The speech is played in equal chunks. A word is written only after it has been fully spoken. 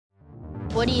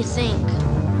What do you think?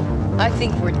 I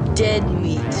think we're dead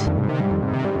meat.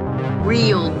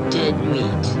 Real dead meat.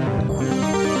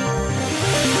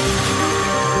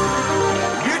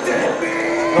 You're dead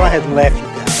meat! Go ahead and laugh, you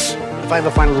guys. If I ever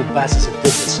find a little bastard that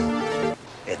did this,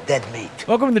 they're dead meat.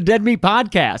 Welcome to the Dead Meat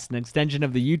Podcast, an extension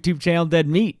of the YouTube channel Dead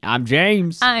Meat. I'm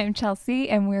James. I'm Chelsea,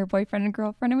 and we're boyfriend and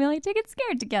girlfriend, and we like to get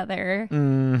scared together.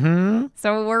 Mm-hmm.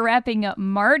 So we're wrapping up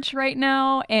March right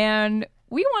now, and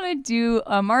we want to do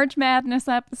a March Madness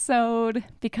episode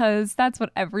because that's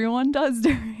what everyone does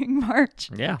during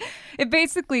March. Yeah. It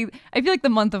basically, I feel like the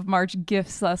month of March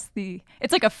gifts us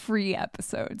it's like a free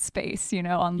episode space, you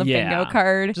know, on the bingo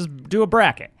card. Just do a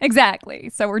bracket. Exactly.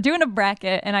 So we're doing a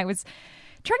bracket, and I was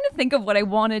trying to think of what I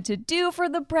wanted to do for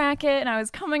the bracket, and I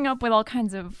was coming up with all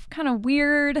kinds of kind of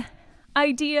weird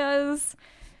ideas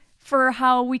for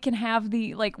how we can have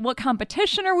what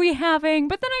competition are we having?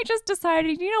 But then I just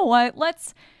decided, you know what?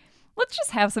 Let's just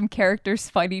have some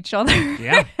characters fight each other.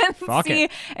 Yeah, fuck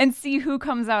it. And see who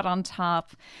comes out on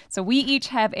top. So we each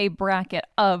have a bracket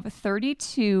of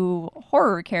 32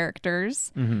 horror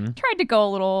characters. Mm-hmm. Tried to go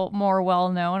a little more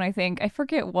well-known, I think. I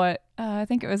forget what, I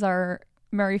think it was our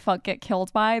Mary Fuck Get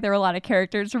Killed By. There were a lot of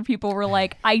characters where people were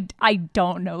like, I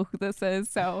don't know who this is,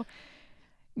 so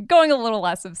going a little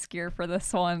less obscure for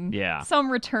this one. Yeah.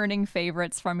 Some returning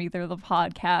favorites from either the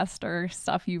podcast or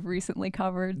stuff you've recently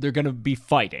covered. They're going to be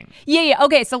fighting. Yeah.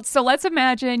 Okay, so let's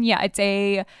imagine, it's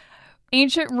a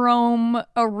ancient Rome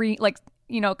arena,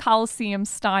 Colosseum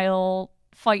style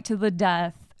fight to the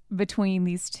death between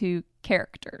these two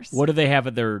characters. What do they have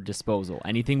at their disposal?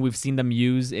 Anything we've seen them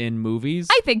use in movies?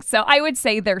 I think so. I would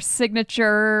say their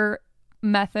signature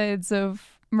methods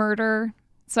of murder.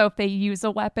 So if they use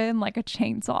a weapon like a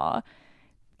chainsaw,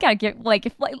 gotta get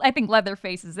I think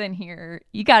Leatherface is in here,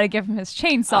 you gotta give him his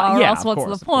chainsaw, or else what's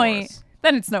the point?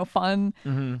 Then it's no fun.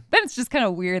 Mm-hmm. Then it's just kind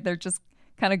of weird. They're just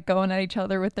kind of going at each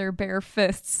other with their bare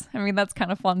fists. I mean, that's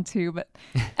kind of fun too. But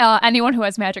anyone who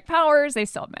has magic powers, they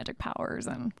still have magic powers,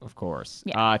 and of course.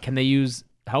 Yeah. Can they use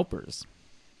helpers?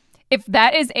 If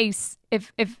that is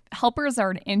if helpers are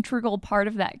an integral part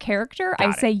of that character,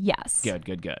 I say yes.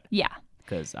 Good. Yeah.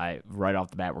 Because right off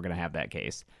the bat, we're going to have that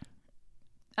case.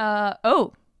 Yes,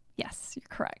 you're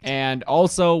correct. And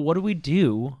also, what do we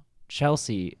do,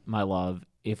 Chelsea, my love,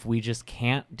 if we just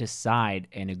can't decide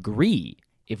and agree?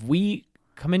 If we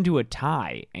come into a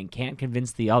tie and can't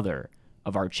convince the other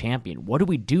of our champion, what do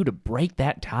we do to break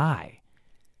that tie?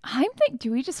 I'm thinking,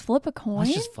 do we just flip a coin?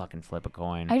 Let's just fucking flip a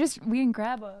coin. We can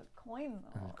grab a coin,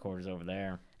 though. The quarter's over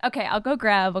there. Okay, I'll go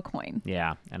grab a coin.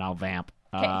 Yeah, and I'll vamp.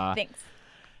 Okay, thanks.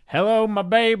 Hello, my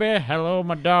baby. Hello,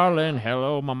 my darling.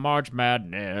 Hello, my March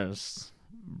Madness.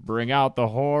 Bring out the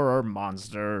horror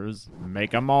monsters.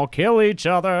 Make them all kill each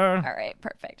other. All right,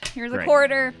 perfect. Here's Great. a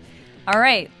quarter. All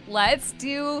right, let's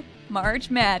do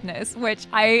March Madness, which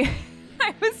I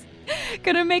was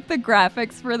going to make the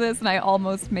graphics for this, and I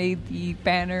almost made the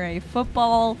banner a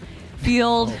football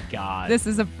field. Oh, God. This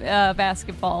is a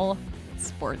basketball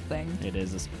sport thing. It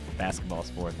is a basketball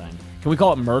sport thing. Can we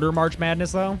call it Murder March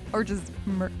Madness, though? Or just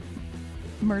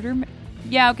murder?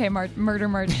 Yeah, okay, Murder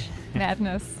March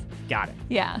Madness. Got it.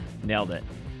 Yeah. Nailed it.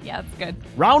 Yeah, that's good.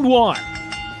 Round one.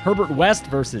 Herbert West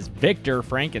versus Victor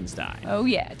Frankenstein. Oh,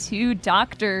 yeah. Two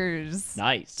doctors.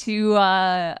 Nice. Two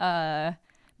men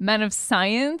of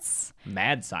science.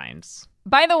 Mad science.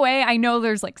 By the way, I know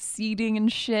there's seeding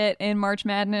and shit in March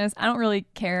Madness. I don't really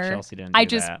care. Chelsea didn't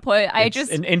do that. It's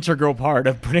an integral part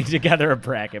of putting together a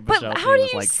bracket, but Chelsea how do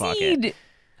was you like, fuck seed it.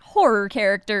 horror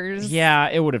characters? Yeah,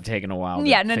 it would have taken a while to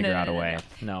figure out a way.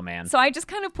 No, man. So I just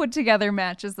kind of put together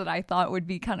matches that I thought would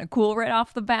be kind of cool right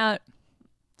off the bat.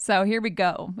 So here we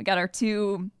go. We got our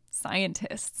two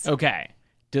scientists. Okay.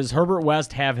 Does Herbert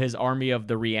West have his army of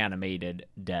the reanimated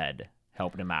dead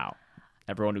helping him out?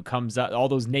 Everyone who comes up, all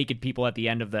those naked people at the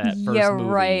end of that first movie. Yeah,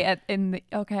 right.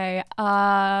 Okay.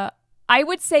 I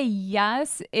would say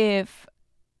yes if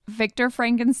Victor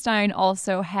Frankenstein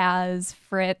also has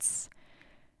Fritz.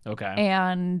 Okay.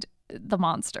 And the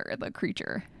monster, the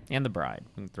creature. And the bride.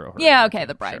 We can throw her. Yeah, okay,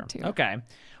 the bride too. Okay.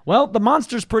 Well, the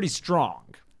monster's pretty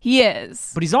strong. He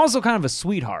is. But he's also kind of a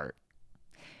sweetheart.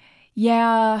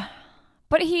 Yeah.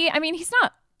 But he's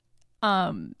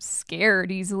not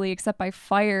scared easily except by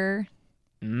fire.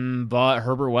 But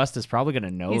Herbert West is probably going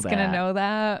to know that. He's going to know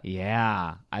that.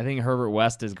 Yeah. I think Herbert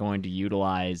West is going to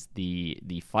utilize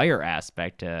the fire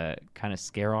aspect to kind of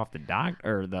scare off the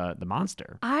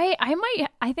monster. I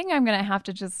think I'm going to have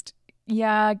to just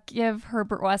give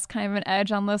Herbert West kind of an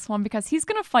edge on this one because he's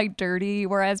going to fight dirty,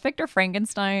 whereas Victor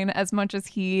Frankenstein, as much as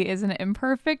he is an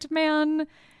imperfect man,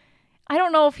 I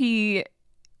don't know if he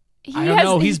I don't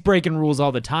know. He's breaking rules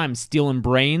all the time, stealing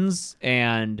brains,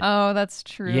 and Oh, that's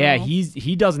true. yeah,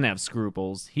 he doesn't have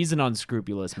scruples. He's an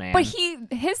unscrupulous man. But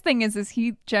his thing is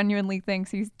he genuinely thinks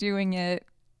he's doing it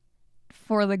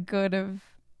for the good of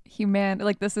humanity.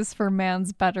 Like, this is for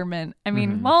man's betterment. I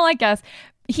mean, well, I guess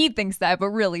he thinks that, but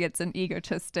really it's an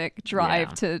egotistic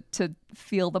drive to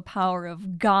feel the power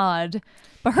of God.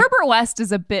 But Herbert West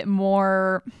is a bit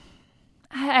more,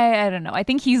 I don't know. I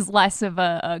think he's less of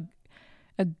a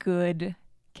good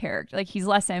character. Like, he's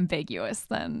less ambiguous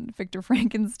than Victor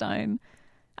Frankenstein.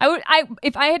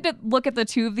 If I had to look at the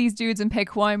two of these dudes and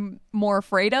pick who I'm more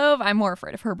afraid of, I'm more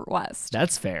afraid of Herbert West.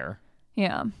 That's fair.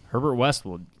 Yeah. Herbert West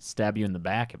will stab you in the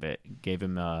back if it gave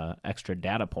him an extra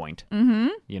data point.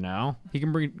 You know? He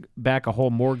can bring back a whole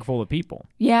morgue full of people.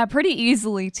 Yeah, pretty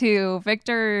easily, too.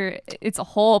 Victor, it's a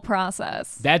whole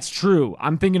process. That's true.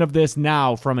 I'm thinking of this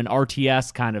now from an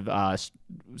RTS kind of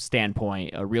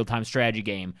standpoint, a real-time strategy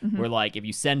game, where, like, if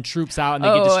you send troops out and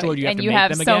they get destroyed, you have to make them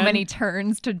again. And you have so many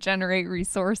turns to generate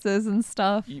resources and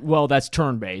stuff. Well, that's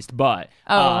turn-based, but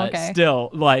still,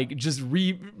 like, just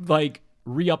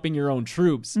re-upping your own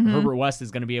troops, Herbert West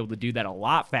is going to be able to do that a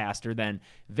lot faster than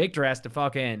Victor has to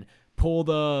fucking pull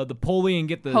the pulley and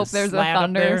get the Hope there's a slat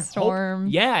up there. thunderstorm.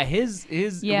 His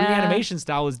reanimation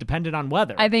style is dependent on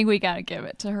weather. I think we got to give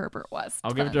it to Herbert West.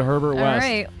 I'll give it to Herbert West. All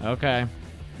right. Okay.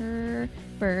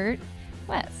 Herbert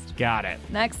West. Got it.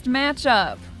 Next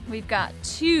matchup, we've got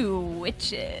two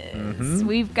witches.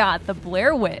 We've got the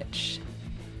Blair Witch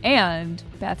and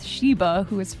Bathsheba,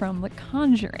 who is from The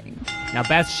Conjuring. Now,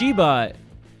 Bathsheba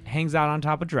hangs out on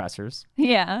top of dressers.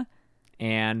 Yeah.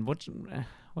 And what'd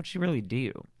she really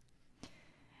do?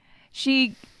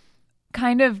 She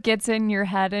kind of gets in your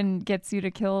head and gets you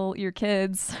to kill your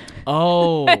kids.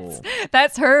 Oh.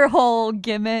 That's her whole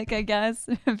gimmick, I guess,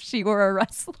 if she were a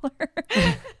wrestler.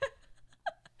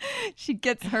 She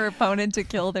gets her opponent to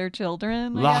kill their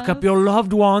children. Lock up your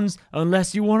loved ones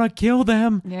unless you want to kill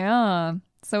them. Yeah.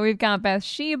 So we've got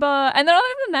Bathsheba. And then other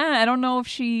than that, I don't know if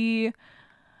she...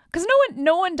 Because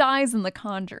no one dies in The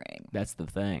Conjuring. That's the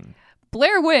thing.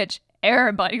 Blair Witch,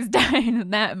 everybody's dying in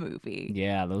that movie.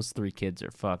 Yeah, those three kids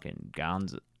are fucking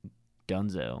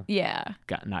Dunzo. Yeah.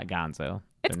 Not Gonzo.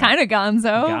 It's kind of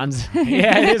Gonzo. Gonzo.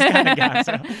 Yeah, it is kind of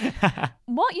Gonzo.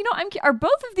 Well, are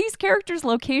both of these characters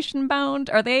location bound?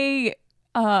 Are they...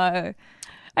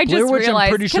 I Blair just Witch, realized, I'm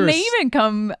pretty can sure they even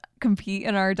come compete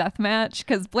in our death match?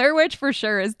 Because Blair Witch for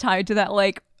sure is tied to that,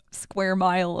 like, square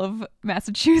mile of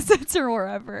Massachusetts or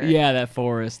wherever. Yeah, that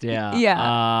forest, yeah. Yeah.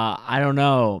 I don't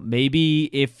know. Maybe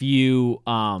if you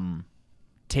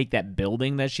take that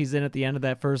building that she's in at the end of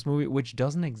that first movie, which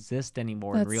doesn't exist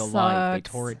anymore in That real life. They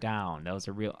sucks. tore it down. That was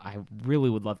I really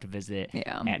would love to visit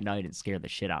Yeah. at night and scare the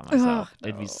shit out of myself. Ugh,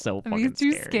 It'd be so It'd fucking be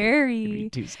too scary. It'd be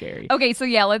too scary. Okay, so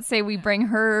yeah, let's say we bring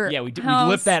her. Yeah, we house,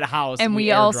 lift that house and we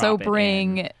airdrop also it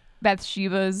bring in.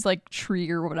 Bathsheba's like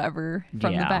tree or whatever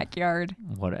from the Yeah. backyard.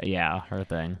 Yeah, her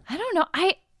thing. I don't know.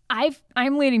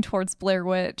 I'm leaning towards Blair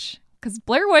Witch because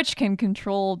Blair Witch can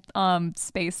control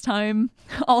space time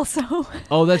also.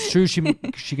 Oh, that's true. She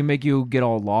can make you get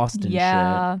all lost and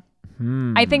Yeah.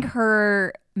 shit. I think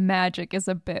her magic is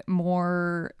a bit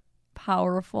more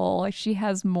powerful. Like, she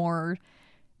has more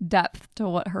depth to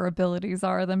what her abilities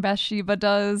are than Bathsheba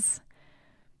does.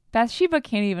 Bathsheba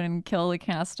can't even kill the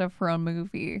cast of her own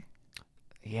movie.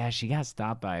 Yeah, she got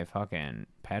stopped by fucking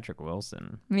Patrick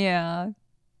Wilson. Yeah.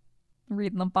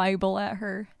 Reading the Bible at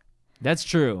her. That's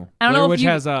true. I don't Blair know if Witch you-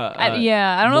 has I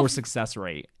don't know more if- success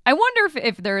rate. I wonder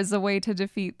if there is a way to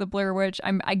defeat the Blair Witch.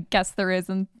 I guess there is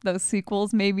in those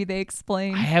sequels. Maybe they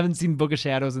explain. I haven't seen Book of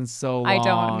Shadows in so long. I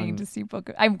don't need to see Book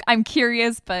of... I'm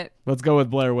curious, but Let's go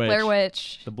with Blair Witch. Blair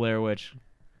Witch. The Blair Witch.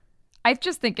 I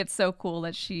just think it's so cool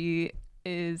that she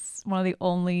is one of the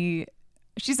only...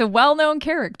 She's a well-known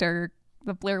character.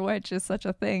 The Blair Witch is such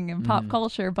a thing in pop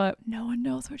culture, but no one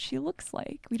knows what she looks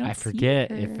like. We don't I see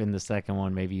forget her. if in the second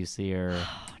one maybe you see her.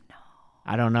 Oh, no.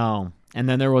 I don't know. And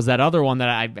then there was that other one that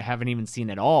I haven't even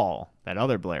seen at all. That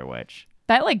other Blair Witch.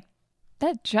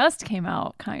 That just came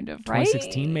out, kind of, right?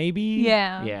 2016 maybe?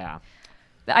 Yeah. Yeah.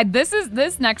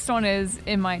 This next one is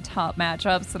in my top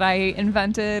matchups that I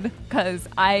invented because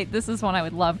this is one I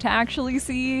would love to actually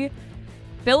see.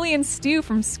 Billy and Stu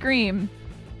from Scream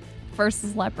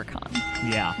versus Leprechaun.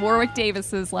 Yeah. Warwick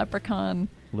Davis's Leprechaun.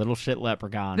 Little shit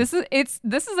leprechaun. This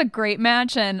is a great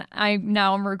match, and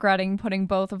I'm regretting putting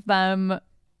both of them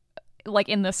like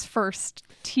in this first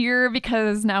tier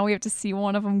because now we have to see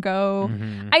one of them go.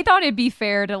 I thought it'd be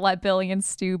fair to let Billy and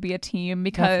Stu be a team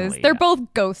because Definitely, they're yeah. both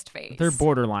Ghostface. They're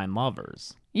borderline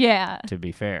lovers, Yeah. to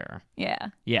be fair. Yeah.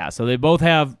 Yeah, so they both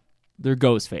have their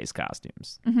Ghostface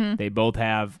costumes. They both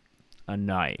have A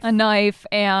knife. a knife,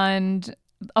 and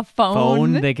a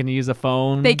phone. They can use a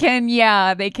phone. They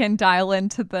can dial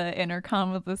into the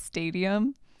intercom of the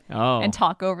stadium and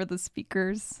talk over the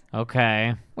speakers.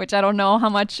 Okay. Which I don't know how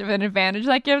much of an advantage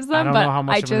that gives them, I don't but know how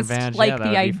much I of an just advantage, like that the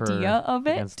would be for idea of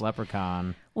it. against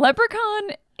Leprechaun.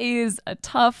 Leprechaun is a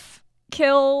tough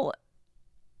kill.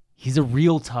 He's a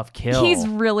real tough kill. He's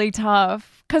really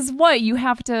tough. Because what? You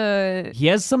have to... He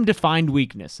has some defined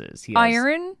weaknesses. He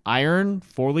has Iron,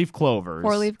 four-leaf clovers.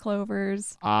 Four-leaf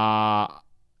clovers.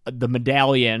 The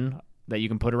medallion that you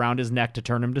can put around his neck to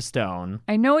turn him to stone.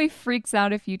 I know he freaks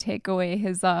out if you take away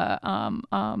his awl,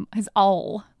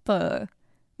 the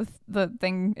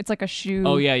thing. It's like a shoe.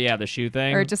 Oh yeah, the shoe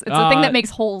thing. Or just it's a thing that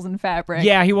makes holes in fabric.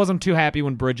 Yeah, he wasn't too happy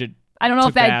when Bridget. I don't know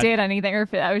if that that did anything or if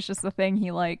that was just the thing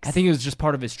he likes. I think it was just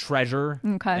part of his treasure.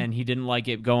 Okay. And he didn't like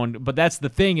it going. But that's the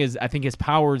thing is, I think his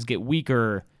powers get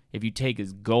weaker if you take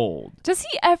his gold. Does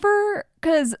he ever?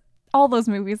 Because all those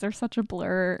movies are such a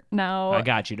blur now. I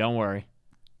got you. Don't worry.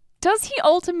 Does he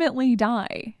ultimately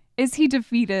die? Is he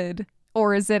defeated,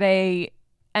 or is it a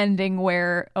ending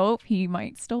where he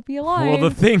might still be alive? Well,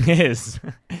 the thing is,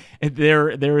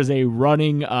 there is a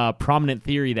running prominent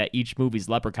theory that each movie's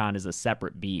Leprechaun is a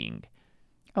separate being.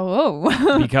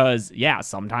 Oh. Because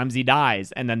sometimes he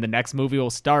dies, and then the next movie will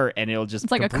start, and it'll just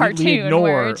it's like a completely cartoon ignore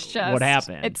where it's just what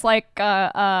happened. It's like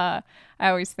I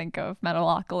always think of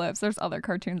Metalocalypse. There's other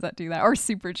cartoons that do that, or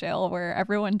Super Jail, where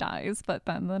everyone dies, but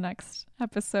then the next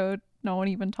episode, no one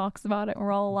even talks about it.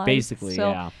 We're all alive. Basically,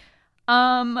 still. yeah.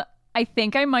 I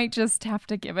think I might just have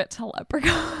to give it to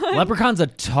Leprechaun. Leprechaun's a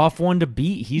tough one to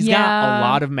beat. He's got a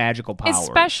lot of magical powers.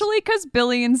 Especially because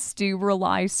Billy and Stu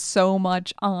rely so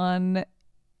much on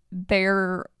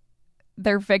their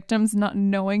victims not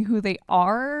knowing who they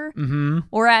are. Mm-hmm.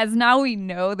 Whereas now we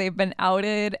know they've been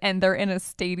outed and they're in a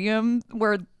stadium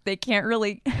where they can't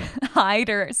really hide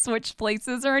or switch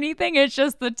places or anything. It's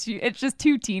just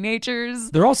two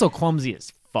teenagers. They're also clumsy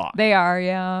as fuck. They are,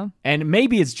 yeah. And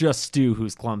maybe it's just Stu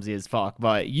who's clumsy as fuck,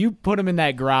 but you put him in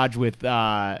that garage with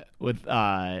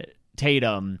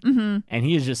Tatum, and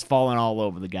he is just falling all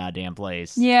over the goddamn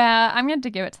place. Yeah, I'm going to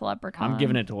give it to Leprechaun. I'm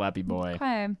giving it to Leppy Boy.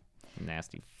 Okay.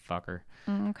 Nasty fucker.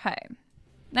 Okay.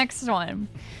 Next one.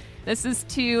 This is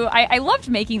I loved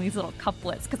making these little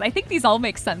couplets because I think these all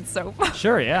make sense so far.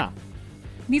 Sure, yeah.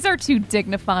 These are two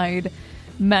dignified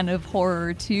men of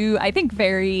horror, two, I think,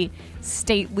 very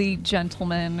stately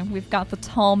gentlemen. We've got the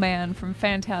tall man from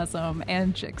Phantasm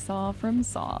and Jigsaw from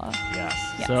Saw.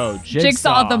 Yes. So,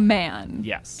 Jigsaw the man.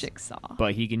 Yes. Jigsaw.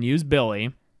 But he can use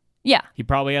Billy. Yeah. He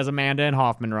probably has Amanda and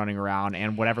Hoffman running around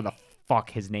and whatever the fuck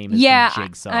his name is from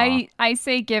Jigsaw. I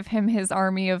say give him his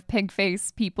army of pig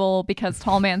face people because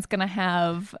Tall Man's gonna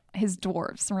have his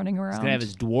dwarves running around. He's gonna have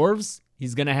his dwarves.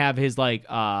 He's gonna have his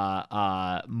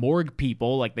morgue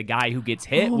people, like the guy who gets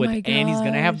hit and he's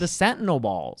gonna have the sentinel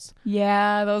balls.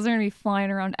 Yeah, those are gonna be flying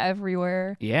around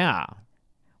everywhere. Yeah.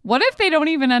 What if they don't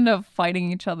even end up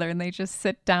fighting each other and they just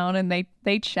sit down and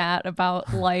they chat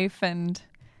about life and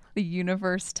the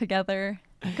universe together?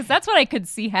 Because that's what I could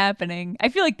see happening. I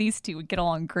feel like these two would get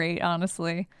along great,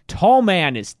 honestly. Tall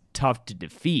Man is tough to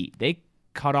defeat. They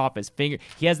cut off his finger.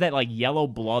 He has that yellow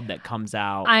blood that comes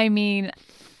out. I mean,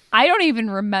 I don't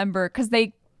even remember because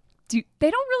they defeat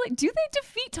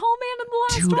Tall Man in the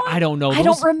last one? I don't know. I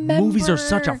don't remember. Movies are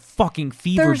such a fucking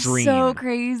fever dream. They're so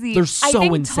crazy. They're so I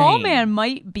think insane. Tall Man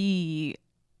might be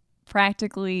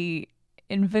practically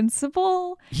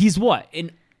invincible. He's what?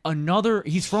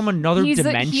 He's from another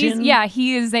dimension?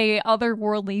 He is a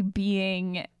otherworldly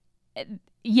being.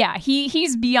 Yeah,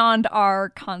 he's beyond our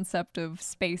concept of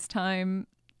space-time.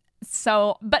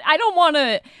 So, but I don't want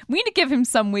to... We need to give him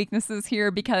some weaknesses here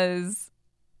because...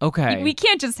 Okay. We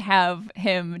can't just have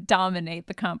him dominate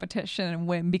the competition and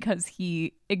win because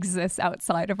he exists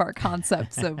outside of our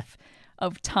concepts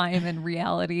of time and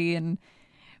reality, and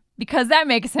because that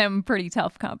makes him pretty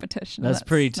tough competition. That's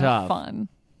pretty tough. Fun.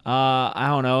 I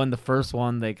don't know. In the first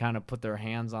one, they kind of put their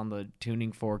hands on the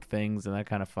tuning fork things, and that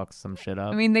kind of fucks some shit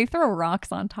up. I mean, they throw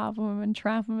rocks on top of him and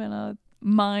trap him in an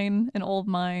old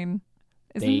mine.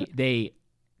 They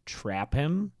trap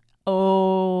him.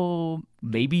 Oh,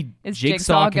 maybe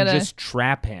Jigsaw can just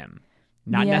trap him,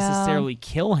 not necessarily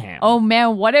kill him. Oh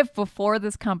man, what if before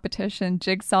this competition,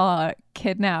 Jigsaw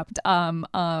kidnapped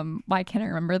why can't I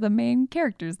remember the main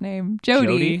character's name?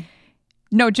 Jody.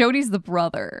 No, Jody's the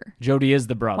brother. Jody is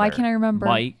the brother. Why can't I remember?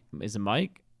 Mike. Is it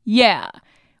Mike? Yeah.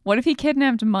 What if he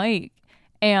kidnapped Mike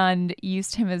and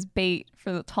used him as bait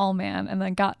for the Tall Man and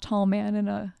then got Tall Man in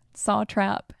a saw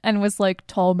trap and was like,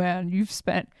 Tall Man, you've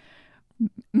spent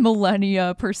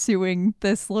millennia pursuing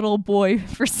this little boy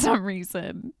for some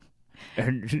reason.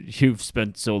 And you've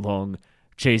spent so long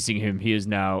chasing him. He is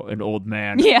now an old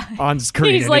man Yeah. on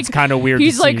screen. He's And like, it's kind of weird to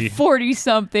He's see. like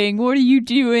 40-something. What are you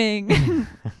doing?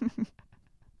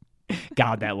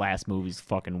 God, that last movie's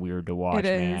fucking weird to watch, It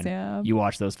is, man. yeah. You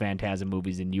watch those Phantasm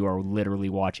movies and you are literally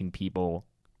watching people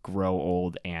grow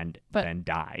old and But- then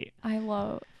die. I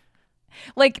love,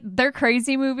 like, they're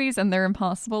crazy movies and they're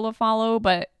impossible to follow,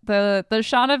 but the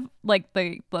shot of like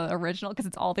the original, because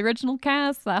it's all the original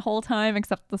cast that whole time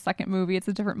except the second movie, it's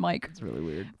a different Mike. It's really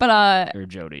weird. But Or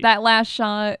Jody. that last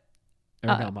shot,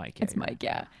 or no, Mike. Yeah, it's you're Mike,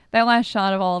 yeah. That last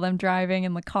shot of all of them driving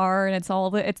in the car, and it's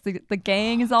the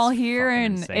gang is all here, fucking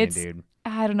and insane, it's dude.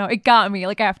 I don't know, it got me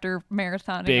like after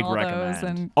marathoning Big all recommend. those,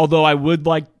 and Although I would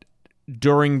like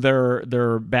during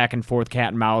their back and forth cat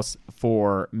and mouse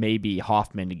for maybe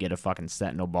Hoffman to get a fucking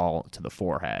sentinel ball to the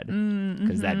forehead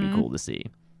because that'd be cool to see.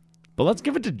 But let's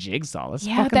give it to Jigsaw. Let's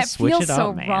Yeah, fucking that switch feels it up,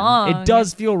 so man. wrong. It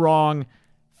does feel wrong.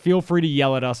 Feel free to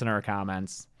yell at us in our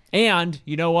comments. And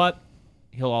you know what?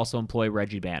 He'll also employ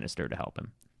Reggie Bannister to help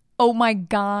him. oh my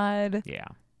god, Yeah.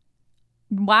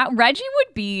 wow, Reggie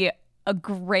would be a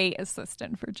great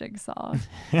assistant for Jigsaw.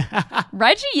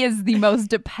 Reggie is the most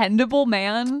dependable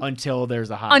man Until there's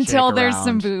a hot until chick there's around.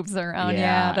 some boobs around.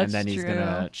 Yeah, that's and then he's true.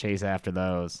 gonna chase after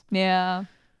those. Yeah,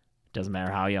 Doesn't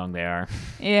matter how young they are.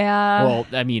 yeah. Well,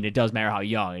 I mean, it does matter how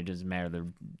young. It doesn't matter the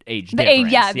age The age,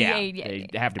 difference. yeah, the age, yeah,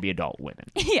 They have to be adult women.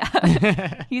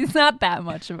 yeah. He's not that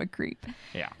much of a creep.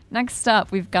 Yeah. Next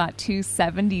up, we've got two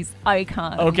 70s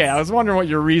icons. Okay, I was wondering what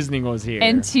your reasoning was here.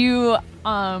 and two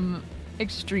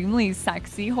extremely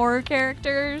sexy horror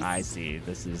characters. I see.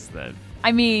 This is the...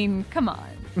 I mean, come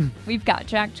on. We've got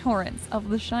Jack Torrance of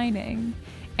The Shining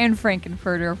and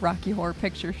Frankenfurter of Rocky Horror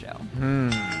Picture Show.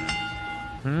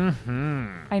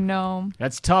 I know.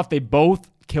 That's tough. They both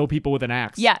kill people with an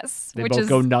axe. Yes, They which both is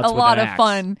go nuts a with lot an of axe.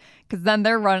 fun because then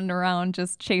they're running around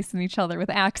just chasing each other with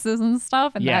axes and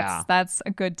stuff, and Yeah. that's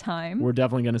a good time. We're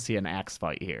definitely going to see an axe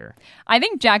fight here. I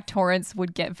think Jack Torrance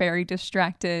would get very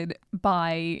distracted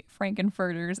by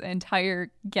Frankenfurter's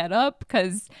entire getup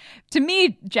because, to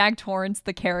me, Jack Torrance,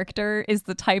 the character, is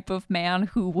the type of man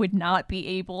who would not be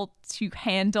able to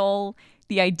handle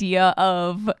the idea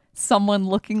of someone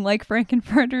looking like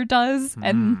Frankenfurter does.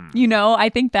 And, you know, I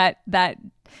think that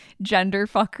gender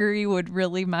fuckery would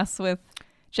really mess with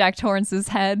Jack Torrance's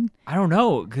head. I don't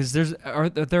know, because are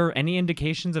there any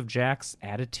indications of Jack's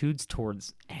attitudes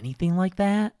towards anything like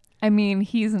that? I mean,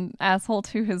 he's an asshole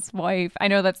to his wife. I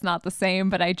know that's not the same,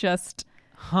 but I just...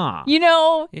 Huh. You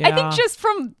know, I Yeah. think just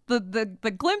from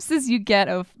the glimpses you get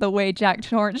of the way Jack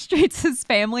Torrance treats his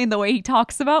family and the way he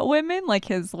talks about women, like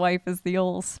his wife is the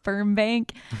old sperm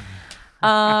bank.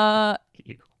 I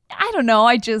don't know.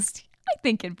 I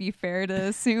think it'd be fair to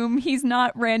assume he's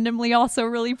not randomly also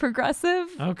really progressive.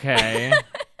 Okay.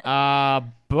 But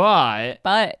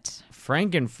But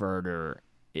Frankenfurter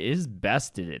is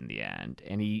bested in the end,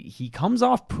 and he comes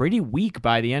off pretty weak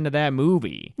by the end of that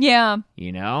movie. yeah,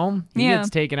 You know, he Yeah. gets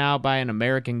taken out by an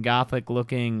American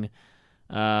Gothic-looking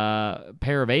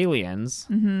pair of aliens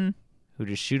who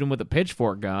just shoot him with a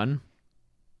pitchfork gun.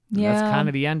 And that's Yeah. kind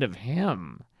of the end of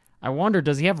him. I wonder,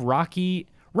 does he have Rocky?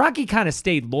 Rocky kind of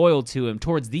stayed loyal to him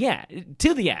towards the end,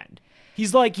 to the end.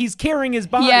 He's carrying his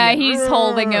body. yeah, and- he's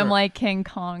holding him like King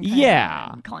Kong. kinda,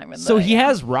 Yeah. climbing So the- he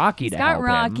has Rocky He's to got help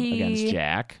Rocky. him against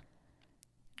Jack.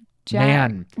 Jack.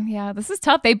 Man. Yeah, this is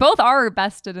tough. They both are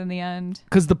bested in the end.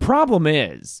 Because the problem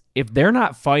is, if they're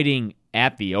not fighting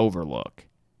at the Overlook,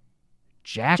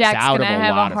 Jack's out of gonna a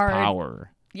have a lot hard- of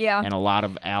power Yeah. and a lot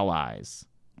of allies.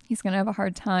 He's gonna have a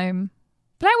hard time.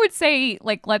 But I would say,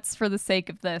 like, let's, for the sake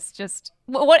of this, just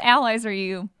what allies are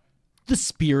you? The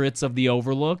spirits of the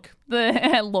Overlook,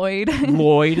 The Lloyd.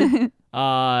 Lloyd,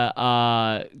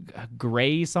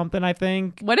 Gray something, I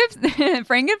think. What if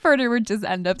Frankenfurter would just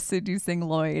end up seducing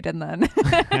Lloyd, and then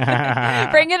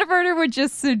Frankenfurter would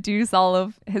just seduce all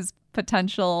of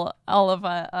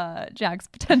Jack's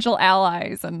potential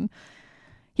allies, and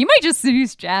he might just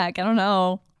seduce Jack. I don't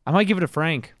know. I might give it to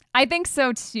Frank. I think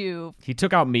so too. He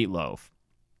took out Meatloaf.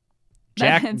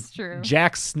 Jack, That's true.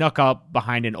 Jack snuck up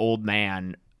behind an old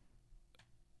man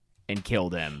and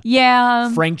killed him.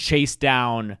 Yeah. Frank chased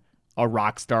down a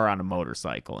rock star on a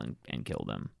motorcycle and killed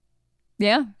him.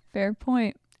 Yeah. Fair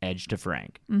point. Edge to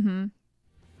Frank.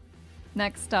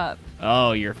 Next up.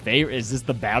 Oh, your favorite? Is this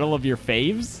the battle of your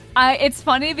faves? It's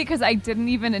funny because I didn't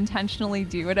even intentionally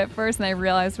do it at first, and I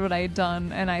realized what I had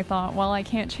done, and I thought, well, I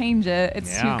can't change it. It's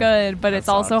Yeah, too good, but that it's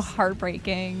also sucks.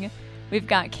 heartbreaking. We've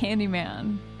got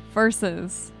Candyman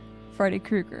versus Freddy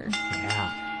Krueger.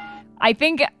 Yeah. I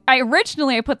think I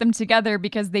put them together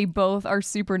because they both are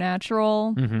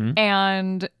supernatural, Mm-hmm.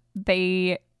 and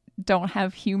they don't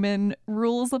have human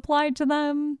rules applied to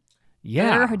them.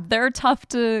 Yeah. They're tough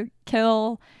to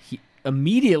kill.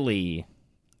 Immediately,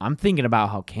 I'm thinking about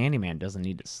how Candyman doesn't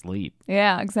need to sleep.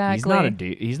 Yeah, exactly. He's not a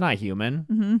dude. He's not human.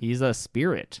 Mm-hmm. He's a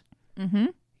spirit. Mm-hmm.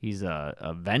 He's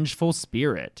a vengeful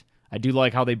spirit. I do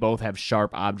like how they both have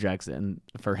sharp objects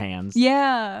for hands.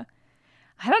 Yeah.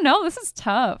 I don't know. This is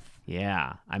tough.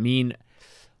 Yeah. I mean,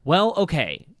 well,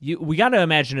 okay. We got to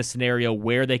imagine a scenario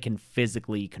where they can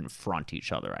physically confront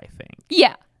each other, I think.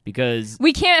 Yeah. Because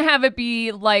we can't have it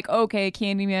be like, okay,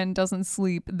 Candyman doesn't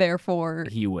sleep, therefore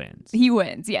he wins. He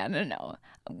wins. Yeah, no.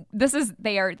 This is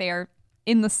they are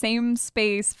in the same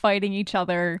space fighting each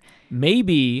other.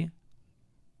 Maybe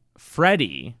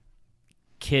Freddy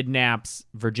kidnaps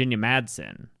Virginia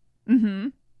Madsen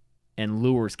and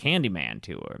lures Candyman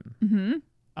to him.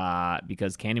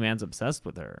 Because Candyman's obsessed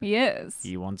with her. He is.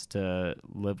 He wants to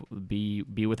be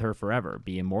with her forever,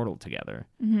 be immortal together.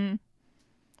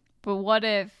 But what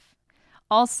if,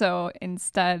 also,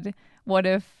 instead, what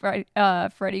if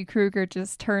Freddy Krueger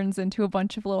just turns into a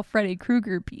bunch of little Freddy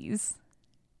Krueger bees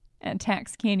and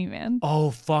attacks Candyman? Oh,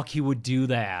 fuck, he would do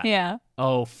that. Yeah.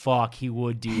 Oh, fuck, he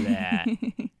would do that.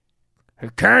 Hey,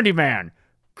 Candyman,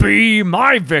 be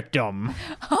my victim.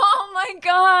 Oh, my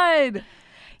God.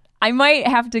 I might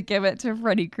have to give it to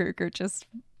Freddy Krueger just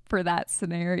for that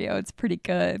scenario. It's pretty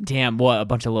good. Damn, what, a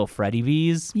bunch of little Freddy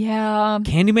bees? Yeah.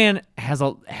 Candyman has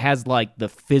like the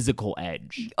physical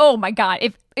edge. Oh my God.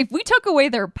 If we took away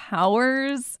their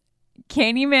powers,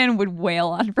 Candyman would wail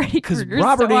on Freddy Because Krueger.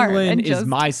 Robert so hard Englund and is just,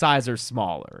 my size or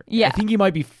smaller. Yeah. I think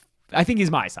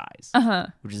he's my size.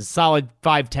 Which is a solid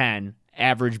 5'10",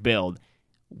 average build.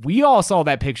 We all saw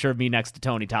that picture of me next to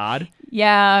Tony Todd.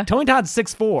 Yeah. Tony Todd's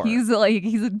 6'4". He's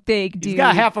a big dude. He's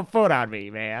got half a foot on me,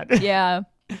 man. Yeah.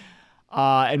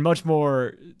 And much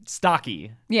more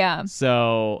stocky. Yeah.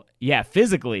 So, yeah,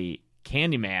 physically,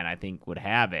 Candyman, I think, would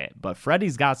have it. But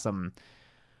Freddy's got some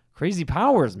crazy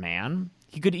powers, man.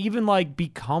 He could even, like,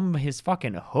 become his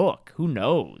fucking Hook. Who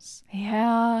knows?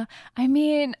 Yeah. I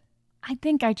mean, I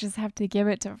think I just have to give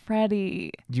it to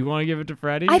Freddy. Do you want to give it to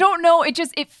Freddy? I don't know.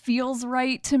 It feels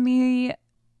right to me.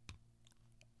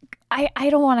 I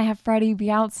don't want to have Freddy be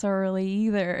out so early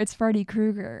either. It's Freddy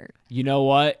Krueger. You know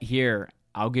what? Here,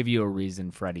 I'll give you a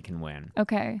reason Freddy can win.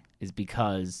 Okay. Is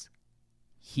because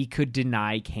he could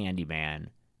deny Candyman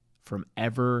from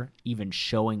ever even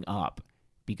showing up.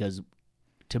 Because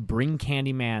to bring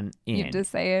Candyman in, You have to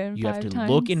say it you have to times.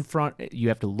 look in front. You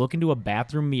have to look into a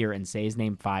bathroom mirror and say his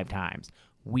name 5 times.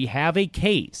 We have a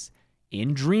case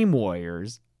in Dream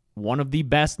Warriors, one of the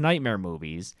best nightmare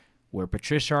movies, where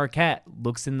Patricia Arquette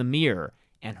looks in the mirror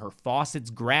and her faucets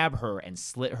grab her and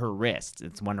slit her wrists.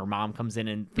 It's when her mom comes in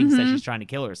and thinks that she's trying to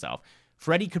kill herself.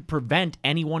 Freddy could prevent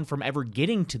anyone from ever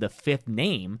getting to the 5th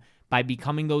name by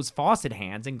becoming those faucet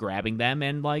hands and grabbing them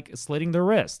and, like, slitting their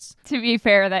wrists. To be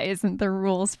fair, that isn't the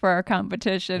rules for our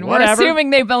competition. Whatever. We're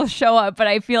assuming they both show up, but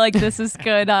I feel like this is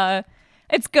good.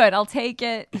 It's good. I'll take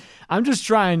it. I'm just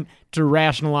trying to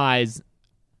rationalize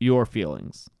your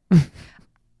feelings.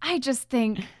 I just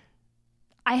think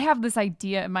I have this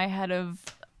idea in my head of,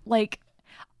 like,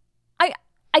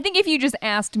 I think if you just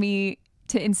asked me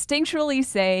to instinctually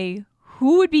say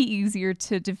who would be easier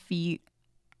to defeat,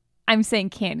 I'm saying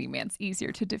Candyman's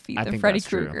easier to defeat I than think Freddy that's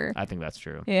true. Krueger. I think that's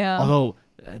true. Yeah. Although,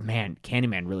 man,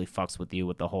 Candyman really fucks with you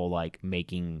with the whole, like,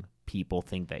 making people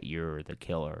think that you're the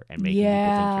killer and making people think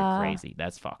Yeah. you're crazy.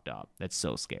 That's fucked up. That's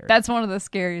so scary. That's one of the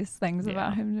scariest things Yeah.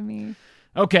 about him to me.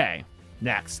 Okay,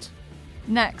 next.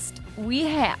 Next, we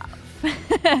have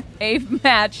a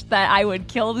match that I would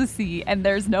kill to see, and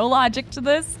there's no logic to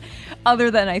this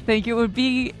other than I think it would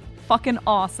be fucking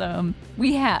awesome.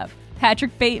 We have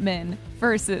Patrick Bateman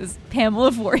versus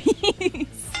Pamela Voorhees.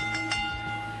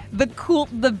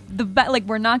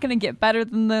 We're not gonna get better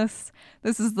than this.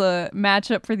 This is the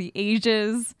matchup for the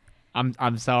ages.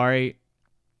 I'm sorry.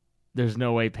 There's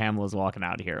no way Pamela's walking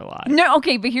out of here alive. No,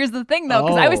 okay, but here's the thing though,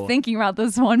 because I was Oh. thinking about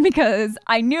this one because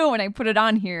I knew when I put it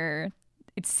on here,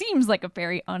 it seems like a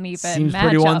very uneven Seems matchup.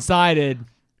 pretty one-sided. He's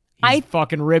I-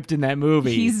 fucking ripped in that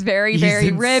movie. He's very,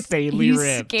 very ripped. insanely He's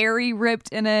ripped. scary ripped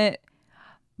in it.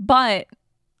 But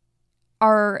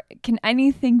can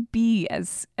anything be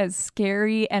as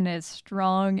scary and as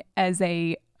strong as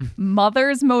a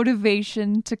mother's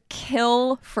motivation to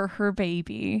kill for her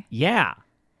baby? Yeah.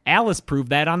 Alice proved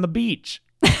that on the beach.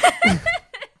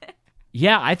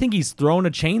 Yeah, I think he's throwing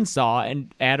a chainsaw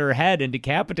at her head and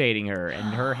decapitating her,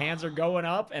 and her hands are going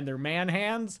up, and they're man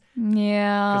hands because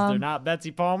Yeah. they're not Betsy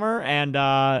Palmer. And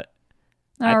All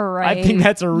right. I think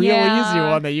that's a real Yeah. easy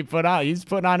one that you put on. He's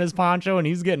putting on his poncho and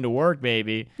he's getting to work,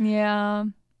 baby. Yeah.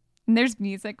 And there's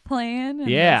music playing. In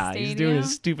Yeah, the he's doing his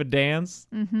stadium. stupid dance.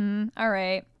 All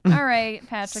right,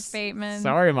 Patrick Bateman.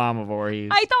 Sorry, Mama Voorhees.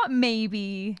 I thought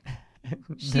maybe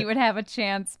she would have a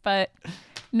chance, but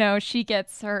no, she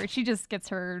gets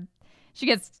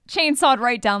chainsawed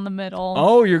right down the middle.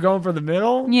 Oh, you're going for the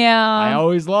middle? Yeah. I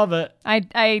always love it.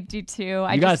 I do too.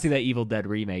 You gotta see that Evil Dead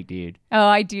remake, dude. Oh,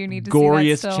 I do need to Goriest see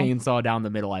that still. chainsaw down the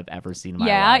middle I've ever seen in my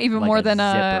life. Yeah, even Like more than zipper.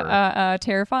 a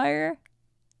Terrifier.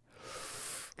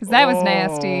 Because that was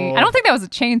nasty. I don't think that was a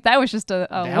chain. That was just a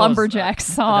That lumberjack was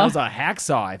saw. That was a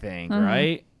hacksaw, I think,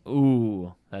 right?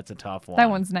 Ooh, that's a tough one. That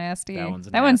one's nasty. That one's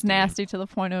That one's nasty. nasty to the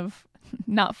point of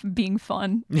not being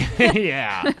fun.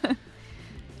 Yeah.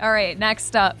 All right,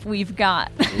 next up, we've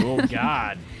got Oh,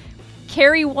 God.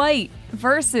 Carrie White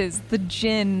versus the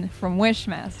Djinn from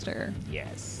Wishmaster.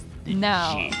 Yes.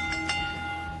 Now,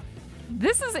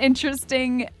 this is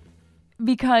interesting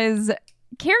because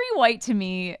Carrie White to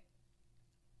me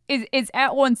is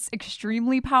at once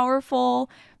extremely powerful,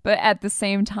 but at the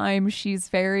same time, she's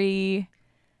very.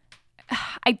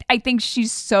 I think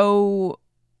she's so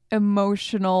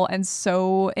emotional and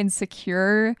so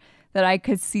insecure that I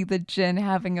could see the Djinn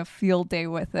having a field day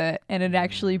with it and it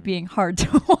actually being hard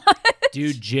to watch.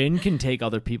 Dude, Jin can take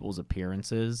other people's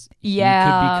appearances. Yeah.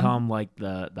 He could become like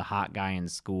the hot guy in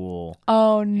school.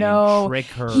 Oh no. Trick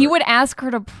her. He would ask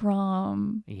her to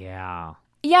prom. Yeah.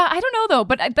 Yeah, I don't know though,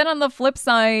 but then on the flip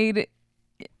side,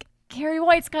 Carrie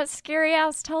White's got scary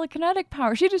ass telekinetic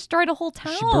power. She destroyed a whole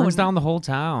town. She burns down the whole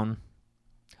town.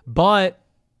 But,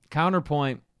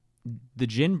 counterpoint, the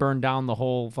Jinn burned down the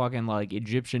whole fucking like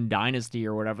Egyptian dynasty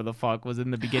or whatever the fuck was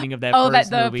in the beginning of that first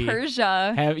the movie.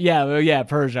 Persia. Yeah,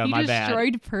 Persia, He my bad.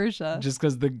 destroyed Persia. Just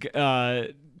because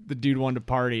the dude wanted to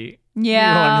party.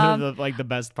 Yeah. He wanted the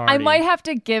best party. I might have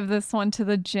to give this one to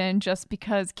the Djinn just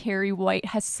because Carrie White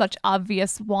has such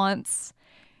obvious wants.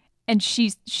 And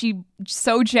she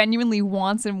so genuinely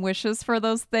wants and wishes for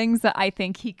those things that I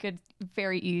think he could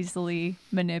very easily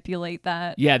manipulate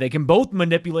that. Yeah, they can both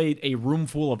manipulate a room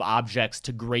full of objects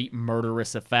to great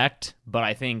murderous effect, but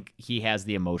I think he has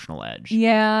the emotional edge.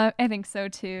 Yeah, I think so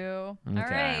too.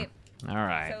 Okay. All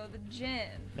right. So the Djinn.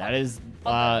 That is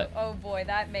oh boy,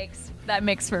 that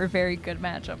makes for a very good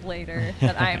matchup later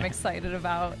that I am excited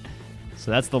about.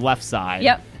 so that's the left side.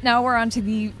 Yep. Now we're on to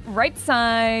the right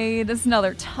side. This is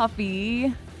another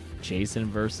toughie. Jason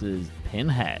versus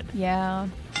Pinhead. Yeah.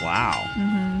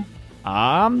 Wow.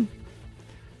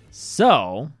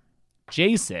 So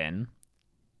Jason,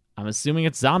 I'm assuming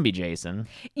it's zombie Jason.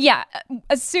 Yeah.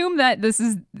 Assume that this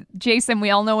is Jason we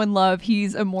all know and love.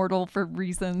 He's immortal for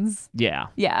reasons. Yeah.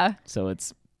 Yeah. So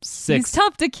it's six. He's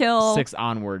tough to kill. 6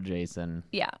 onward Jason.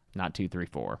 Yeah. Not 2, 3,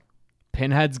 4.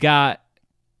 Pinhead's got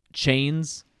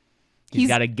chains. He's He's-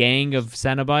 got a gang of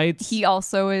Cenobites. He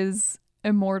also is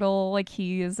immortal. Like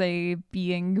he is a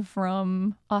being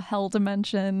from a hell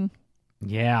dimension.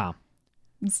 Yeah.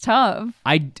 It's tough.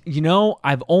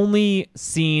 I've only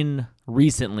seen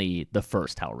recently the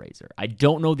first Hellraiser. I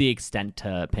don't know the extent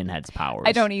to Pinhead's powers.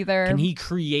 I don't either. Can he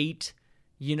create,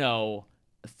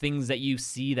 things that you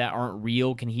see that aren't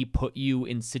real? Can he put you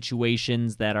in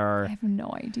situations that are... I have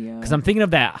no idea. Because I'm thinking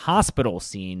of that hospital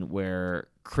scene where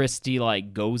Christy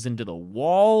goes into the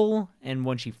wall, and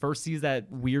when she first sees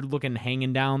that weird looking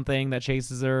hanging down thing that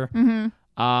chases her,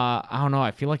 I don't know.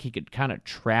 I feel like he could kind of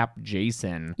trap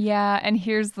Jason. Yeah, and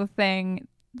here's the thing.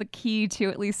 The key to,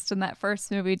 at least in that first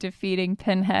movie, defeating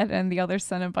Pinhead and the other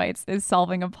Cenobites is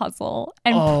solving a puzzle.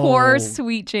 And poor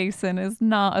sweet Jason is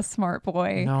not a smart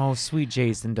boy. No, sweet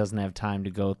Jason doesn't have time to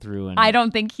go through and... I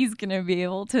don't think he's going to be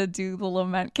able to do the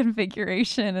lament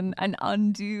configuration and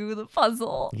undo the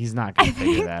puzzle. He's not going to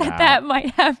figure that out. That might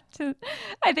have to...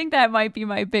 I think that might be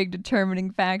my big determining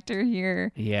factor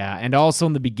here. Yeah, and also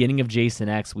in the beginning of Jason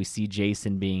X, we see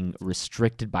Jason being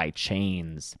restricted by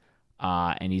chains.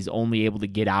 And he's only able to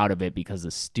get out of it because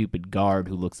a stupid guard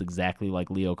who looks exactly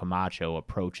like Leo Camacho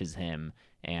approaches him,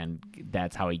 and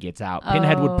that's how he gets out.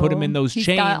 Pinhead would put him in those He's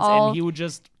chains, got all- and he would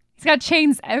just... He's got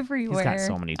chains everywhere. He's got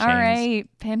so many All chains. right,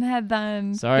 Pinhead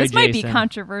then. Sorry, this might be Jason.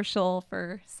 controversial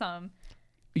for some.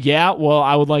 Yeah, well,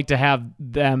 I would like to have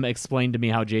them explain to me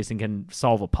how Jason can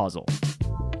solve a puzzle.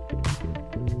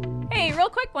 Hey, real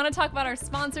quick, want to talk about our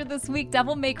sponsor this week,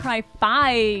 Devil May Cry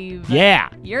 5. Yeah.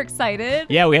 You're excited?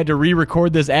 Yeah, we had to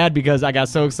re-record this ad because I got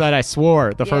so excited I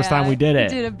swore the first time we did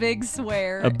it. You did a big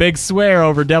swear. A big swear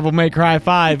over Devil May Cry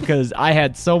 5 because I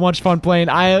had so much fun playing.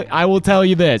 I will tell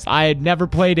you this. I had never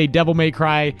played a Devil May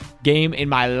Cry game in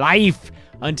my life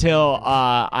until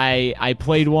I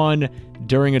played one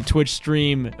during a Twitch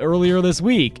stream earlier this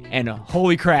week. And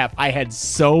holy crap, I had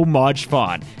so much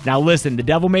fun. Now listen, the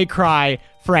Devil May Cry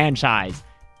franchise,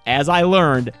 as I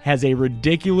learned, has a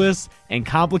ridiculous and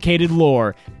complicated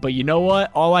lore. But you know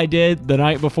what? All I did the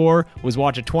night before was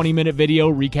watch a 20-minute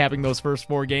video recapping those first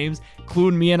 4 games,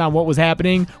 cluing me in on what was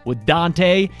happening with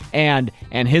Dante and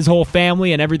his whole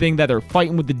family and everything that they're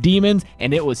fighting with the demons,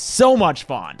 and it was so much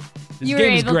fun. This You were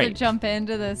game is able great. to jump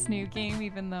into this new game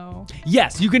even though...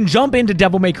 Yes, you can jump into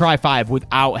Devil May Cry 5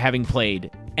 without having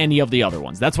played any of the other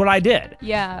ones. That's what I did.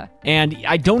 Yeah. And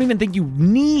I don't even think you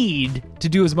need to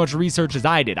do as much research as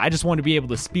I did. I just wanted to be able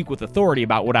to speak with authority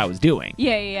about what I was doing.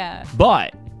 Yeah.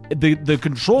 But the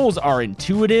controls are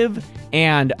intuitive,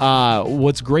 and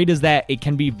what's great is that it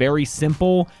can be very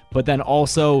simple, but then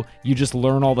also you just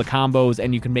learn all the combos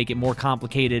and you can make it more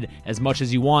complicated as much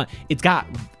as you want. It's got,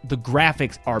 the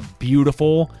graphics are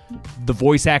beautiful, the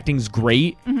voice acting's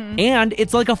great, and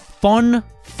it's like a fun,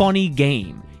 funny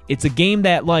game. It's a game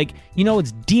that, like, you know,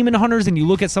 it's Demon Hunters, and you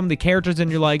look at some of the characters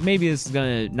and you're like, maybe this is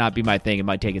going to not be my thing. It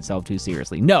might take itself too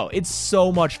seriously. No, it's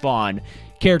so much fun.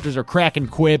 Characters are cracking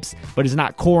quips, but it's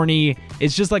not corny.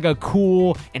 It's just like a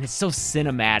cool, and it's so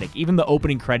cinematic. Even the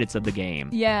opening credits of the game.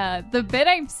 Yeah, the bit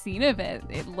I've seen of it,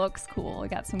 it looks cool.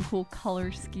 It got some cool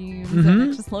color schemes, and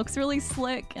it just looks really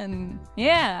slick. And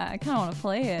yeah, I kind of want to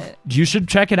play it. You should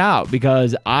check it out,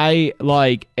 because I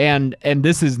like, and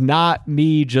this is not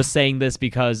me just saying this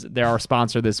because they're our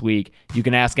sponsor this week. You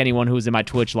can ask anyone who was in my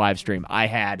Twitch live stream. I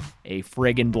had a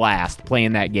friggin' blast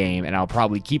playing that game, and I'll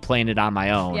probably keep playing it on my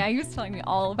own. Yeah, he was telling me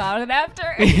all about it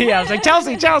after. Yeah, I was like,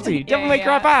 Chelsea, Devil May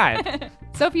Cry 5.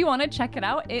 So if you want to check it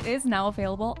out, it is now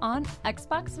available on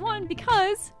Xbox One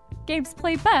because games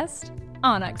play best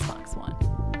on Xbox One.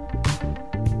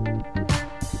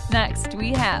 Next,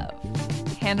 we have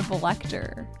Hannibal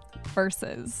Lecter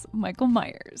versus Michael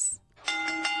Myers.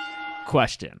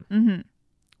 Question. Mm-hmm.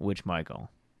 Which Michael?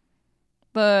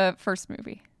 The first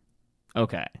movie.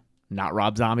 Okay. Not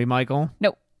Rob Zombie Michael?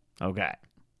 Nope. Okay.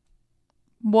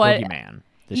 What? Boogeyman.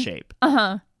 The Shape.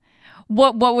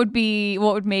 What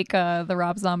would make the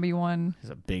Rob Zombie one? He's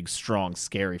a big, strong,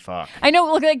 scary fuck. I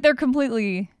know, look, like they're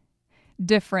completely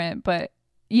different, but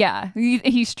yeah,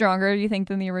 he's stronger. Do you think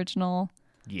than the original?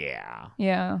 Yeah.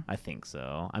 Yeah. I think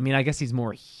so. I mean, I guess he's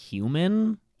more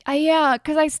human. Yeah,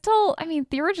 because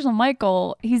the original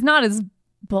Michael, he's not as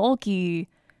bulky,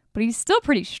 but he's still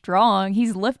pretty strong.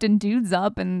 He's lifting dudes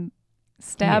up and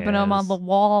stabbing them on the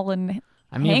wall and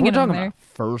I mean, if hanging we're talking them there. about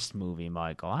first movie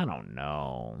Michael, I don't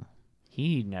know.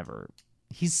 He's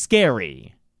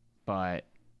scary, but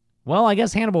well, I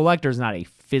guess Hannibal Lecter's not a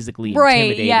physically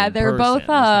intimidating Yeah, they're person. both He's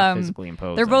not physically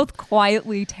imposing. they're both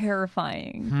quietly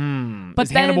terrifying. But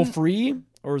is Hannibal free,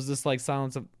 or is this like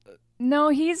Silence of? No,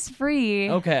 he's free.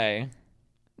 Okay.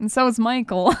 And so is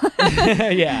Michael.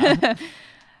 Yeah.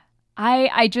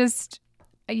 I just,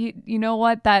 you know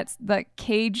what? That's the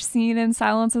cage scene in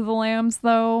Silence of the Lambs,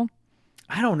 though.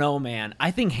 I don't know, man.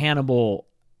 I think Hannibal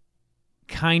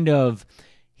kind of,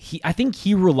 I think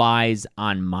he relies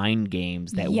on mind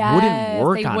games that wouldn't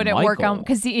work on Michael.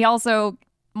 Because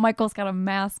Michael's got a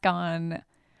mask on.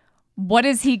 What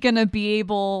is he going to be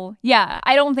able? Yeah,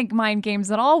 I don't think mind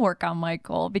games at all work on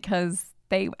Michael because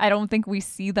I don't think we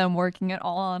see them working at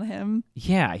all on him.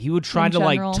 Yeah, he would try to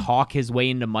general. like talk his way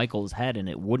into Michael's head and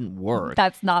it wouldn't work.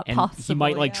 That's not and possible. He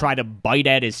might like try to bite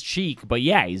at his cheek, but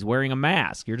yeah, he's wearing a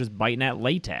mask. You're just biting at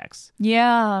latex.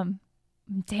 Yeah.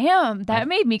 Damn, that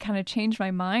made me kind of change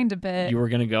my mind a bit. You were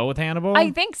going to go with Hannibal?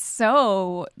 I think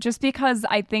so. Just because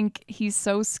I think he's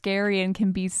so scary and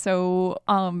can be so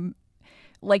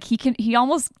like he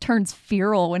almost turns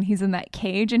feral when he's in that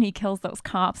cage and he kills those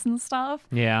cops and stuff.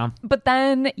 Yeah. But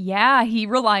then, yeah, he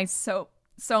relies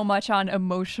so much on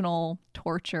emotional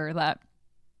torture that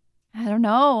I don't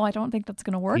know. I don't think that's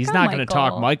going to work. He's not going to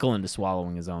talk Michael into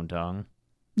swallowing his own tongue.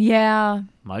 Yeah.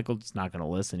 Michael's not going to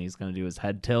listen. He's going to do his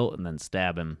head tilt and then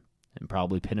stab him and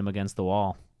probably pin him against the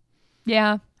wall.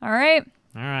 Yeah. All right,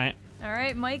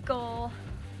 Michael.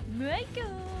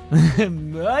 Michael.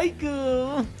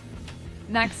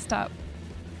 Next up,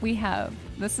 we have,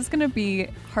 this is going to be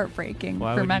heartbreaking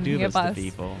Why for would many you do of this us. to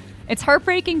people? It's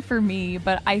heartbreaking for me,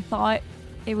 but I thought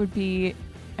it would be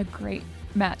a great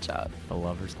matchup. A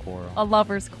lover's quarrel. A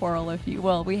lover's quarrel, if you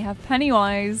will. We have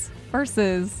Pennywise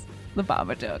versus the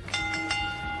Babadook.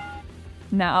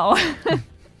 Now,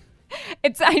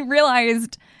 I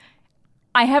realized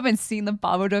I haven't seen the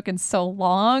Babadook in so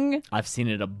long. I've seen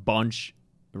it a bunch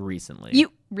recently.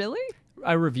 You really?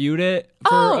 I reviewed it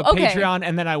for a okay. Patreon,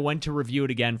 and then I went to review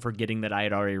it again, forgetting that I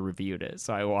had already reviewed it.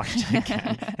 So I watched it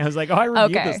again. And I was like, oh, I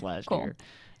reviewed this last year.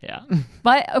 Yeah.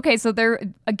 But, okay, so there,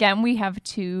 again, we have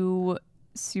two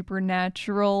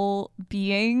supernatural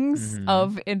beings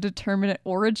of indeterminate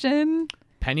origin.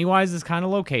 Pennywise is kind of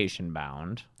location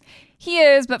bound. He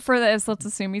is, but for this, let's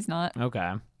assume he's not.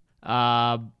 Okay.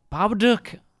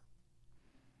 Babadook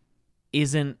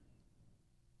isn't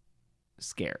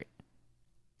scary.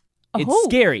 It's Oh.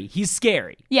 scary. He's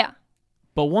scary. Yeah.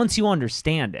 But once you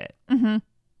understand it,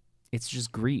 it's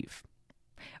just grief.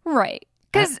 Right.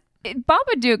 Because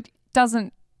Babadook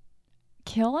doesn't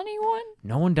kill anyone.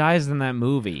 No one dies in that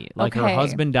movie. Like her Okay.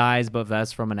 husband dies, but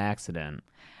that's from an accident.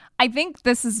 I think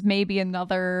this is maybe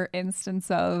another instance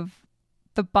of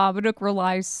the Babadook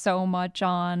relies so much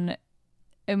on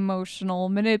emotional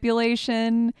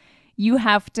manipulation. You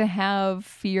have to have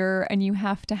fear and you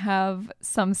have to have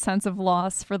some sense of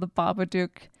loss for the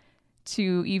Babadook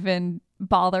to even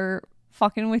bother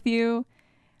fucking with you.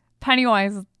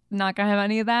 Pennywise is not gonna have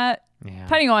any of that. Yeah.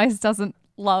 Pennywise doesn't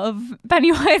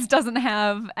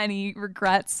have any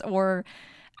regrets or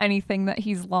anything that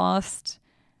he's lost.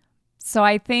 So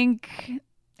I think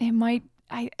it might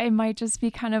just be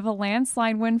kind of a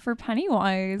landslide win for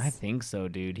Pennywise. I think so,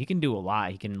 dude. He can do a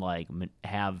lot. He can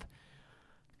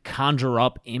conjure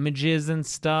up images and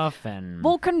stuff. And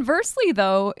Well, conversely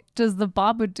though, does the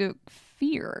Babadook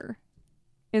fear?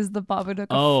 Is the Babadook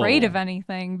afraid of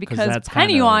anything? Because that's kind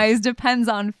Pennywise depends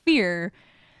on fear.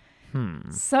 Hmm.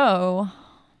 So,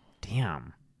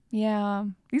 Damn. yeah.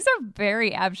 These are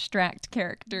very abstract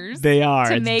characters. They are.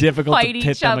 to It's make difficult to fight pit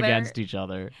each them other. against each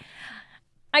other.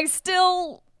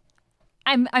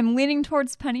 I'm leaning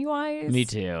towards Pennywise. Me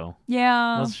too.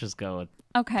 Yeah. Let's just go with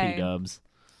Okay. P-dubs.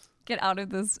 Get out of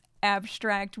this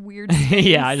abstract weird space.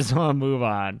 Yeah, I just want to move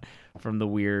on from the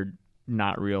weird,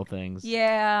 not real things.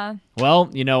 Yeah. Well,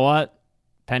 you know what?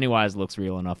 Pennywise looks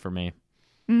real enough for me.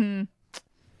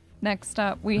 Next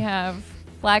up, we have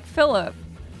Black Phillip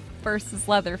versus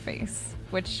Leatherface,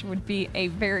 which would be a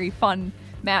very fun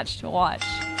match to watch.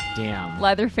 Damn.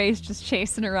 Leatherface just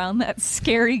chasing around that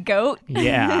scary goat.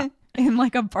 Yeah. In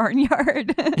like a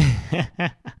barnyard.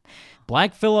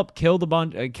 Black Phillip killed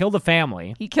a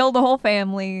family. He killed the whole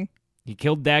family. He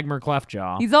killed Dagmar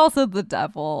Cleftjaw. He's also the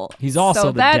devil. He's also So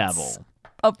the that's devil.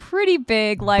 A pretty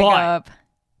big leg But- up.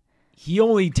 He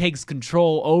only takes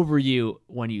control over you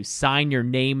when you sign your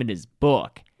name in his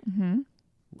book. Mm-hmm.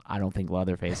 I don't think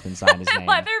Leatherface can sign his name.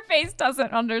 Leatherface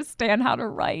doesn't understand how to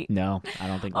write. No, I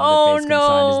don't think Oh Leatherface can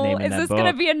sign his no! name in Is that this book.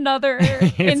 gonna be another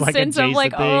like a instance of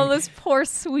like, Jason oh, thing. this poor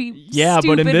sweet, Yeah,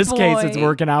 but in stupid this case, it's boy.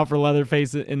 working out for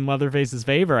Leatherface's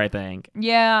favor, I think,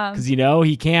 Yeah, because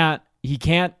he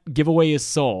can't give away his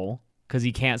soul because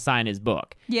he can't sign his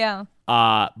book. yeah.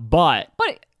 But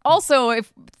But also,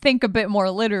 if think a bit more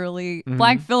literally, Mm-hmm.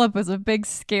 Black Phillip was a big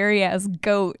scary ass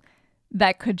goat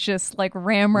that could just like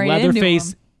ram right into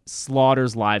Leatherface him.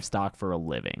 slaughters livestock for a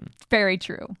living. Very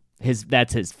true.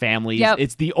 That's his family. Yep.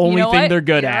 It's the only know thing what? they're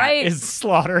good You're at right. is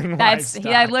slaughtering That's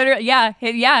livestock. literally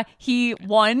yeah. He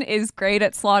one is great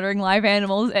at slaughtering live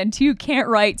animals, and two can't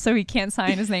write, so he can't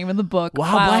sign his name in the book.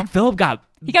 Wow, Black Phillip got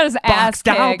He got his ass boxed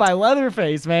out kicked. by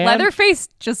Leatherface, man. Leatherface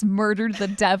just murdered the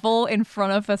devil in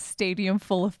front of a stadium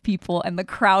full of people, and the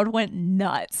crowd went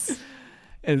nuts.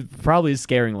 And probably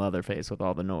scaring Leatherface with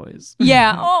all the noise.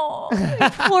 Yeah. Oh,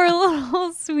 poor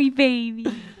little sweet baby.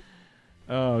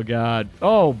 Oh God.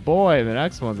 Oh boy, the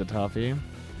next one's a toughie.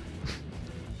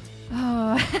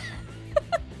 Oh,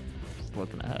 Just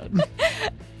looking ahead.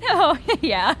 oh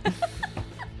yeah.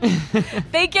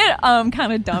 They get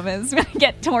kind of dumb as we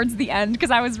get towards the end because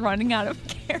I was running out of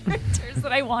characters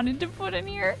that I wanted to put in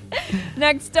here.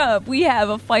 Next up, we have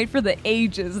a fight for the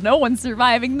ages. No one's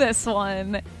surviving this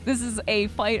one. This is a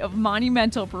fight of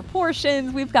monumental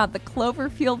proportions. We've got the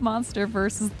Cloverfield monster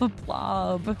versus the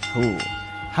Blob. Ooh.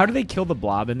 How do they kill the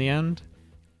blob in the end?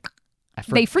 I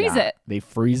They freeze forgot. it. They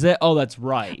freeze it? Oh, that's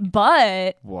right.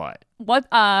 But What?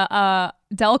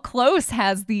 Del Close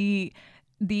has the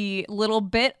little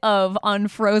bit of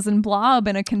unfrozen blob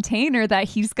in a container that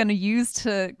he's going to use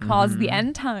to cause the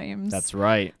end times. That's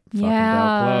right. Fucking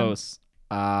Yeah. Del Close.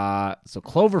 So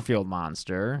Cloverfield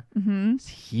monster is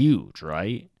huge,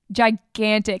 right?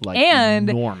 Gigantic. Like And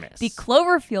enormous. the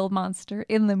Cloverfield monster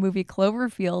in the movie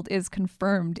Cloverfield is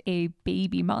confirmed a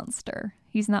baby monster.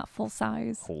 He's not full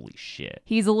size. Holy shit.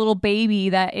 He's a little baby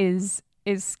that is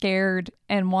scared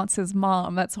and wants his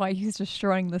mom. That's why he's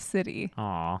destroying the city.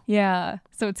 Aw. Yeah.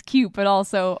 So it's cute, but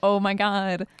also, oh my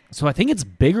God. So I think it's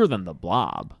bigger than the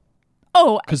blob.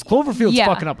 Oh, Because Cloverfield's yeah.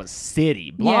 fucking up a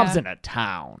city. Blob's Yeah. in a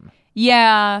town.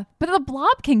 yeah. But the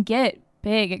blob can get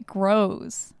big. It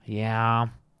grows. Yeah.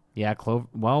 Yeah,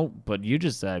 but you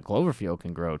just said Cloverfield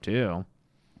can grow too.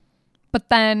 But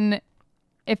then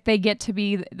if they get to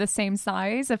be the same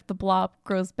size, if the blob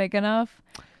grows big enough,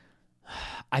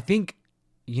 I think,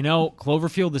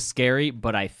 Cloverfield is scary,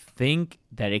 but I think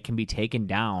that it can be taken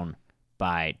down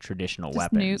by traditional Just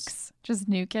weapons. nukes. Just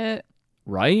nuke it.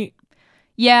 Right?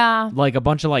 Yeah. Like a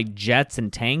bunch of like jets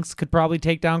and tanks could probably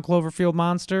take down Cloverfield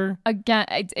Monster. Again,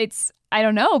 it's I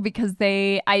don't know because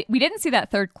we didn't see that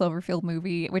third Cloverfield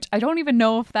movie, which I don't even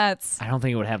know if that's I don't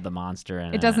think it would have the monster in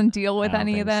it. it doesn't deal with I don't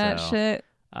any of think that so. shit.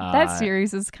 That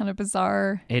series is kind of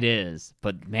bizarre. It is,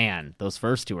 but man, those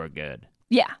first two are good.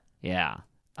 Yeah. Yeah.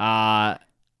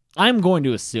 I'm going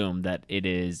to assume that it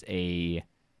is a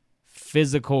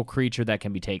physical creature that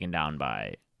can be taken down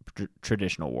by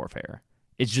traditional warfare.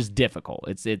 It's just difficult.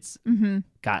 It's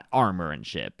got armor and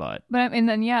shit, but And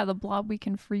then the blob, we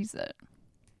can freeze it.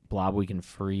 blob, we can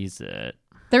freeze it.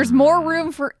 There's more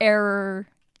room for error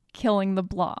killing the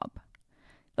blob.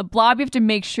 The blob, you have to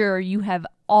make sure you have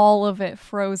all of it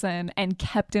frozen and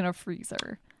kept in a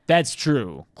freezer. That's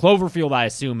true. Cloverfield, I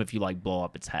assume, if you like blow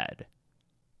up its head.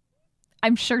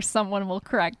 I'm sure someone will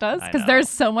correct us I because know. there's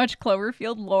so much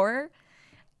Cloverfield lore.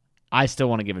 I still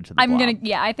want to give it to the blob.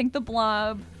 I think the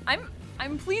blob.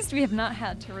 I'm pleased we have not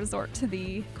had to resort to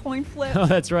the coin flip. Oh,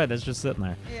 that's right. That's just sitting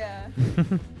there. Yeah.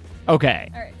 Okay.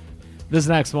 All right. This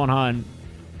next one, hon.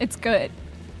 It's good.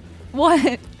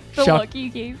 What? The Chuck- look you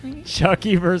gave me?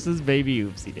 Chucky versus Baby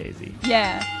Oopsie Daisy.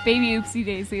 Yeah. Baby Oopsie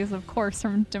Daisy is, of course,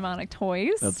 from Demonic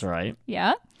Toys. That's right.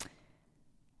 Yeah.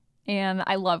 And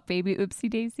I love Baby Oopsie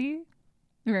Daisy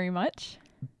very much.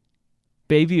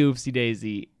 Baby Oopsie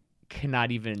Daisy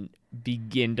cannot even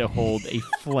begin to hold a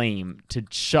flame to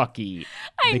Chucky,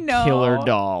 I the know. killer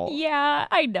doll. Yeah,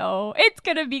 I know. It's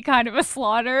going to be kind of a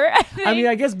slaughter. I mean,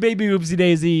 I guess Baby Oopsie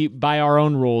Daisy, by our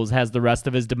own rules, has the rest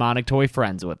of his demonic toy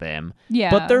friends with him.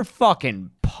 Yeah. But they're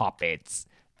fucking puppets.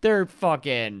 They're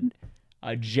fucking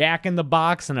a Jack in the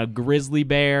Box and a grizzly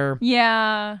bear.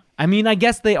 Yeah. I mean, I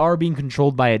guess they are being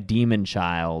controlled by a demon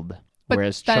child. But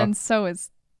whereas then so is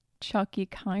Chucky,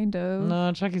 kind of.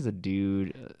 No, Chucky's a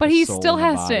dude. But a he soul still in a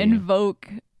has to body. invoke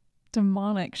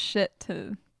demonic shit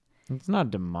to... It's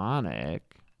not demonic.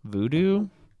 Voodoo?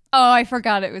 Oh, I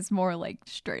forgot it was more like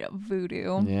straight up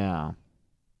voodoo. Yeah.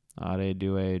 Ade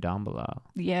Due down below.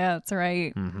 Yeah, that's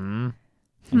right. Mm-hmm.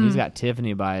 And he's got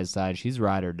Tiffany by his side. She's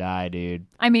ride or die, dude.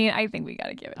 I mean, I think we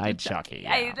gotta give it to I'd Chucky.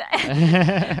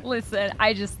 Yeah. Listen,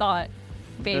 I just thought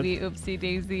Baby Oopsie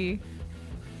Daisy.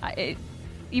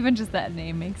 Even just that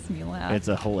name makes me laugh. It's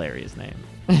a hilarious name.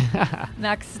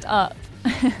 Next up,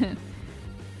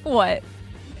 what?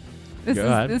 Go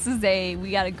ahead. This is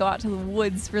we gotta go out to the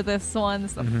woods for this one.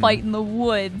 This is a Mm-hmm. fight in the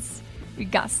woods. We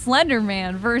got Slender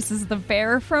Man versus the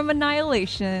bear from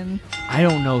Annihilation. I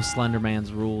don't know Slender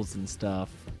Man's rules and stuff.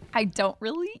 I don't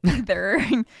really either.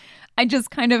 I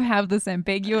just kind of have this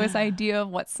ambiguous idea of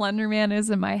what Slender Man is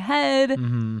in my head.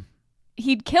 Mm-hmm.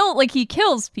 He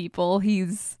kills people. He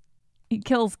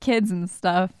kills kids and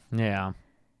stuff. Yeah.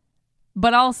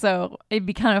 But also, it'd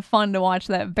be kind of fun to watch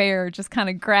that bear just kind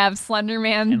of grab Slender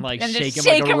Man And like just shake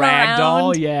him like a rag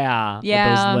doll. Yeah. Yeah,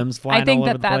 With those limbs flying I think all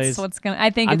over that the that's place. what's gonna. I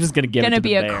think I'm it's just gonna give it to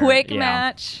be the a bear. quick Yeah.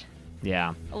 match,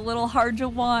 Yeah. a little hard to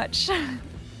watch.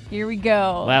 Here we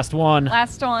go. Last one.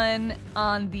 Last one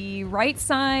on the right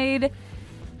side.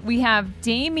 We have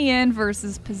Damien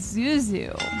versus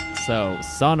Pazuzu So,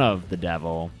 son of the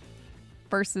devil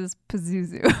versus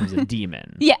Pazuzu. who's a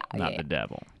demon. Yeah, Not yeah. the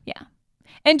devil. Yeah.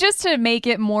 And just to make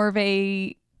it more of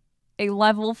a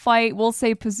level fight, we'll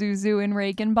say Pazuzu and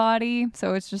Reagan body.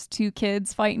 So it's just two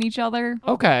kids fighting each other.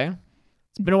 Okay.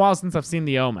 It's been a while since I've seen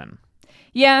The Omen.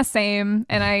 Yeah, same.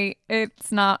 And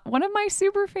it's not one of my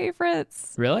super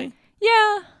favorites. Really?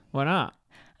 Yeah. Why not?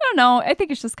 I don't know. I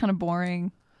think it's just kind of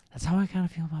boring. That's how I kind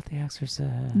of feel about The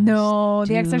Exorcist. No,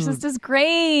 The Dude, Exorcist is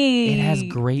great. It has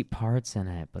great parts in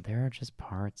it, but there are just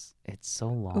parts. It's so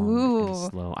long Ooh. and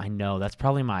slow. I know. That's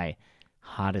probably my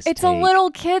hottest It's take. a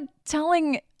little kid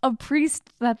telling a priest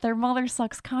that their mother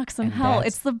sucks cocks in And hell. that's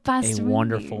It's the best a movie.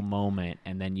 wonderful moment.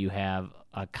 And then you have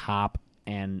a cop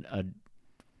and a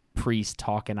priest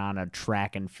talking on a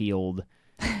track and field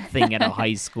thing at a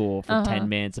high school for 10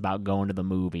 minutes about going to the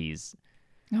movies.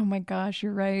 Oh my gosh,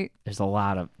 you're right. There's a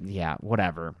lot of,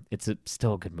 whatever. It's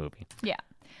still a good movie. Yeah.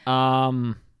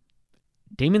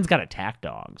 Damon's got attack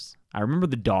dogs. I remember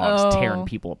the dogs Oh. tearing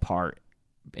people apart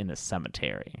in the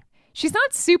cemetery. She's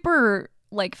not super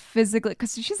like physically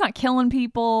because she's not killing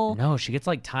people. No, she gets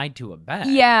like tied to a bed.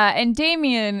 Yeah, and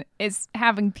Damien is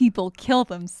having people kill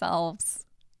themselves,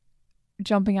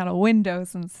 jumping out of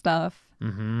windows and stuff.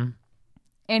 Mm-hmm.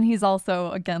 And he's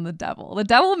also, again, the devil. The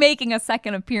devil making a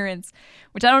second appearance,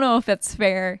 which I don't know if that's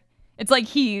fair. It's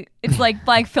like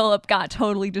Black Phillip got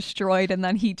totally destroyed and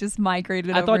then he just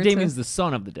migrated I over thought Damien's to... the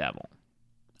son of the devil.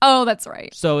 Oh, that's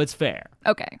right. So it's fair.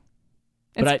 Okay.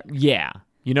 But It's yeah.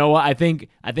 You know what? I think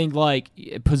like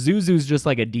Pazuzu's just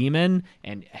like a demon.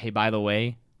 And hey, by the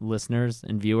way, listeners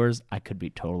and viewers, I could be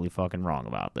totally fucking wrong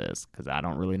about this because I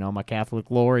don't really know my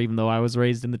Catholic lore, even though I was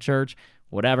raised in the church.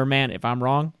 Whatever, man. If I'm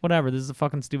wrong, whatever. This is a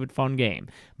fucking stupid fun game.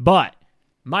 But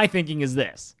my thinking is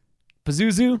this: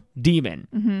 Pazuzu,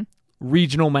 demon,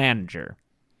 regional manager.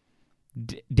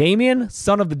 Damien,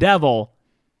 son of the devil,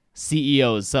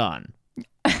 CEO's son.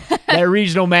 That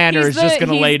regional manager is just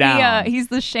going to lay down. He's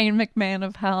the Shane McMahon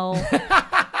of hell.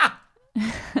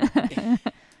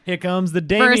 Here comes the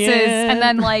Damien. Versus, and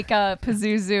then like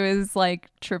Pazuzu is like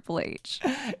Triple H.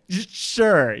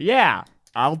 Sure, yeah,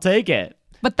 I'll take it.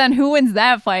 But then who wins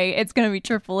that fight? It's going to be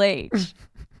Triple H.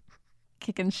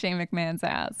 Kicking Shane McMahon's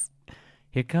ass.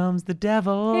 Here comes the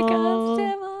devil. Here comes the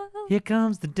devil. Here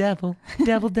comes the devil.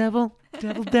 Devil, devil,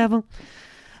 devil, devil.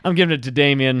 I'm giving it to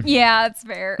Damien. Yeah, it's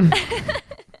fair.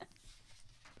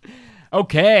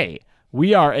 Okay,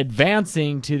 we are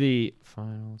advancing to the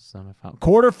final semifinal.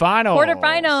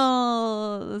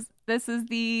 Quarterfinals. This is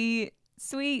the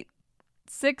Sweet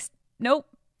Six. Nope.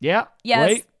 Yeah. Yes.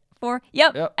 Wait. 4.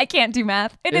 Yep. Yep. I can't do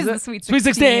math. It is the Sweet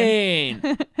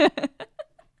 16.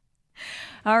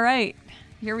 All right.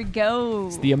 Here we go.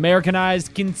 It's the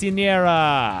Americanized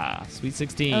Quinceañera. Sweet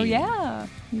 16. Oh, yeah.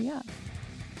 Yeah.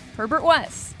 Herbert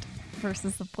West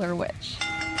versus the Blair Witch.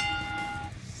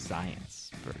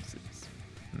 Science versus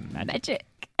magic.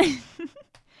 Magic.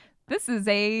 This is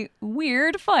a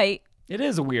weird fight. It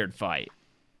is a weird fight.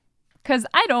 Because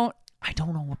I don't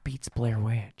know what beats Blair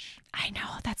Witch. I know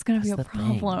that's going to be a That's the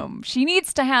thing. problem. She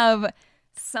needs to have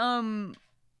some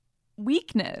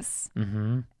weakness.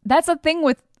 Mm-hmm. That's a thing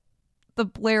with the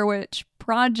Blair Witch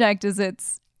Project is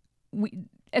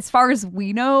as far as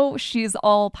we know, she's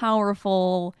all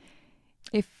powerful.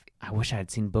 I wish I had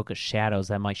seen Book of Shadows.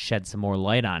 That might shed some more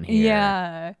light on here.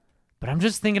 Yeah. But I'm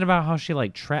just thinking about how she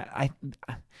like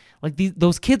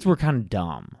those kids were kind of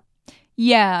dumb.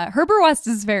 Yeah, Herbert West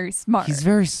is very smart. He's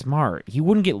very smart. He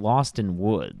wouldn't get lost in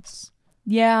woods.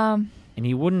 Yeah. And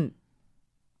he wouldn't,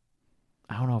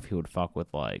 I don't know if he would fuck with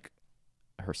like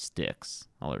her sticks,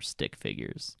 all her stick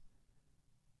figures.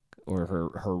 Or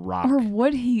her rock. Or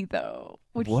would he though?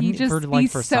 Would Wouldn't he just for, be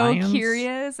like, for so science?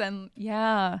 curious? And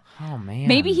yeah. Oh man.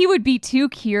 Maybe he would be too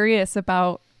curious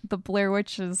about the Blair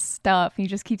Witch's stuff. He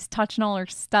just keeps touching all her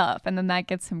stuff and then that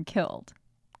gets him killed.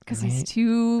 Because he's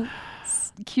too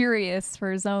curious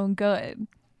for his own good.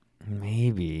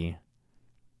 Maybe.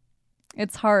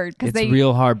 It's hard because It's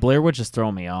real hard. Blair Witch is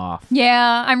throwing me off.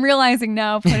 Yeah, I'm realizing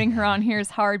now putting her on here is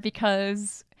hard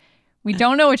because we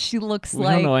don't know what she looks We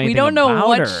like. don't know We anything don't know about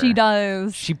what her. she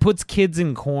does. She puts kids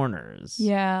in corners.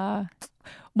 Yeah.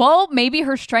 Well, maybe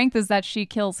her strength is that she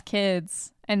kills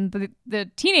kids. And the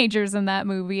teenagers in that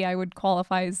movie I would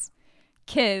qualify as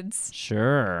kids.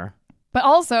 Sure. But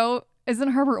also, isn't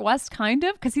Herbert West kind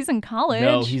of? Because he's in college.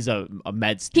 No, he's a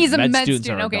med student. He's a med students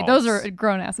student. are Okay, adults. those are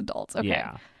grown-ass adults. Okay.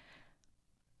 Yeah.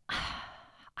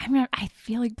 I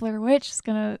feel like Blair Witch is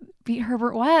going to beat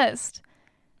Herbert West.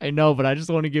 I know, but I just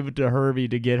want to give it to Herbie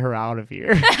to get her out of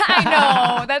here.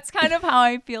 I know. That's kind of how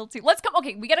I feel too.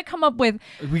 Okay, we got to come up with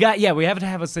we have to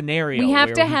have a scenario We have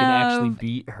where to he can actually have-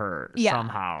 beat her Yeah.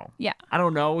 somehow. Yeah. I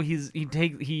don't know. He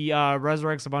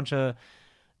resurrects a bunch of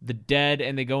the dead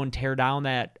and they go and tear down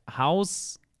that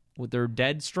house with their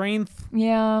dead strength.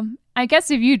 Yeah. I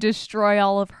guess if you destroy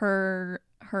all of her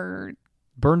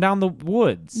Burn down the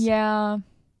woods. yeah.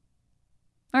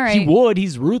 All right. He would.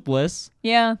 He's ruthless.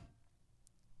 Yeah.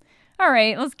 All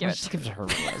right, let's give Let's it. just give it to her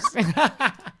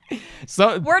list.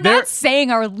 So We're not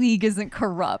saying our league isn't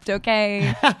corrupt,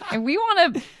 okay? And we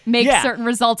want to make Yeah. certain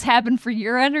results happen for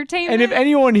your entertainment. And if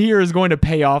anyone here is going to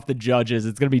pay off the judges,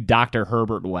 it's going to be Dr.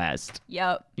 Herbert West.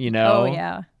 Yep. You know? Oh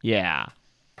yeah. Yeah.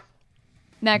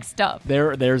 Next up.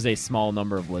 There's a small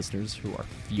number of listeners who are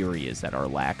furious at our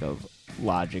lack of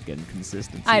logic and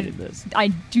consistency in this. I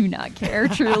do not care,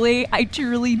 truly. I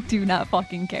truly do not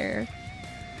fucking care.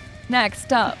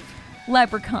 Next up,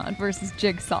 Leprechaun versus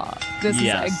Jigsaw. This is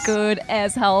a good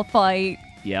as hell fight.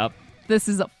 Yep. This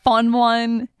is a fun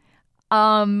one.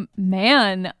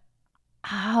 Man.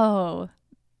 Oh.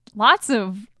 Lots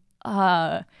of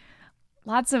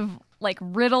like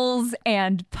riddles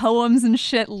and poems and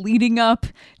shit leading up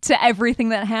to everything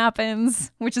that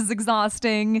happens, which is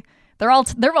exhausting. They're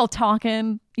all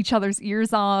talking each other's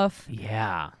ears off.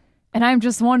 Yeah. And I'm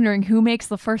just wondering who makes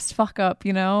the first fuck up,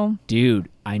 you know? Dude,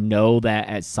 I know that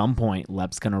at some point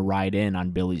Lep's going to ride in on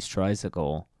Billy's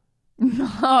tricycle.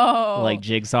 Oh. Like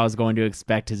Jigsaw's going to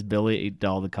expect his Billy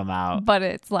doll to come out. But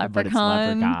it's Leprechaun. But it's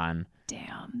Leprechaun.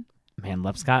 Damn. Man,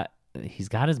 he's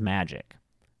got his magic.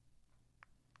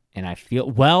 And I feel,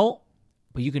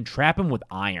 but you can trap him with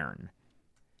iron.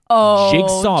 Oh,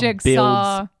 Jigsaw Jigsaw.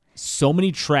 builds so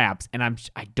many traps, and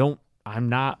I'm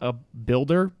not a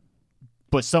builder,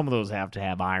 but some of those have to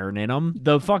have iron in them.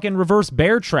 The fucking reverse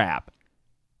bear trap.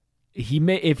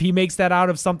 If he makes that out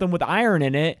of something with iron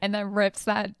in it, And then rips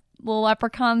that little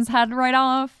leprechaun's head right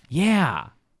off. yeah,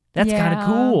 that's kind of Yeah.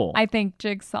 cool. I think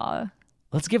Jigsaw.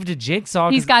 Let's give it to Jigsaw.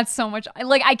 'Cause He's got so much.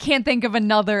 Like, I can't think of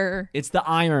another. it's the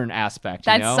iron aspect.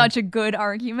 That's you know? such a good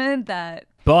argument that.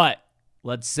 But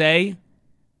let's say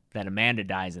that Amanda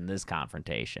dies in this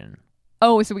confrontation.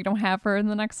 Oh, so we don't have her in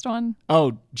the next one?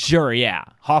 Oh, sure, yeah.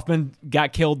 Hoffman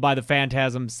got killed by the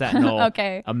Phantasm Sentinel.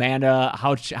 Okay. Amanda,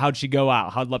 how'd she go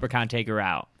out? How'd Leprechaun take her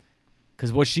out?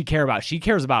 Because what she care about? She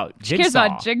cares about Jigsaw. She cares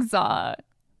about Jigsaw.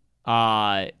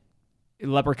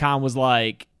 Leprechaun was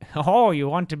like, "Oh, you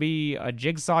want to be a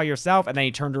Jigsaw yourself?" And then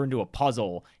he turned her into a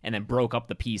puzzle and then broke up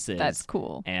the pieces. That's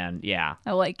cool. And yeah,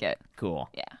 I like it. cool.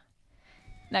 Yeah.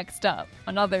 Next up,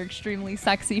 another extremely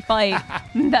sexy fight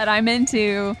that I'm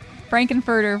into.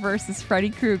 Frankenfurter versus Freddy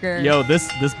Krueger. Yo,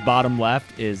 this bottom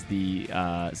left is the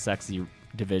sexy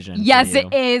division. for Yes, you.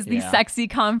 it is the Yeah. sexy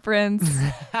conference.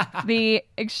 The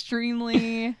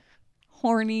extremely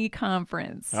horny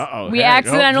conference. Uh-oh, We hey,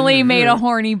 accidentally oh, made a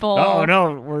horny bowl. Oh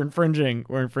no, we're infringing.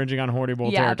 We're infringing on Horny Bowl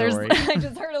Yeah, territory. I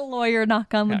just heard a lawyer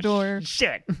knock on the door.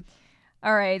 Shit.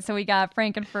 All right, so we got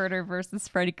Frankenfurter versus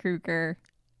Freddy Krueger.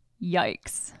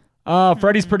 Yikes.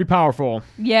 Freddy's pretty powerful.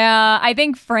 Yeah, I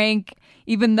think Frank,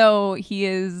 even though he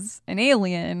is an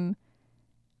alien,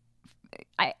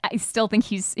 I still think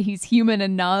he's human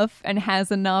enough and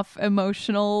has enough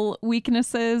emotional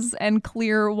weaknesses and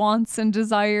clear wants and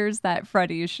desires that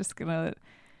Freddy is just gonna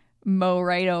mow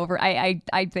right over. I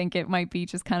think it might be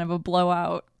just kind of a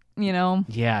blowout, you know?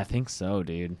 Yeah, I think so,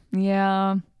 dude.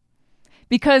 Yeah.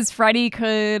 Because Freddy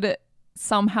could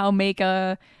somehow make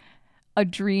a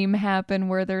dream happen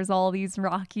where there's all these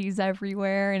Rockies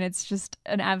everywhere and it's just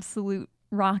an absolute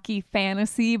Rocky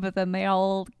fantasy, but then they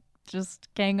all just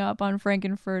gang up on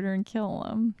Frankenfurter and kill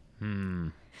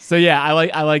him. So yeah, I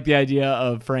like the idea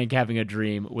of Frank having a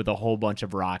dream with a whole bunch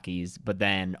of Rockies, but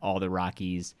then all the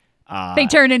Rockies They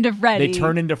turn into Freddy. they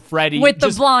turn into Freddy with the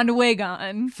just blonde wig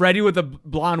on. Freddy with a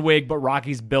blonde wig, but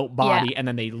Rocky's built body, Yeah. and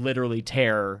then they literally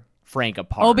tear Frank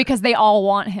apart. Oh, because they all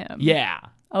want him. yeah.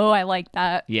 Oh, I like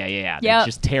that. Yeah. They Yep.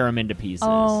 just tear him into pieces.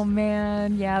 Oh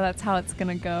man, yeah, that's how it's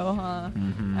gonna go, huh?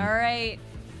 All right.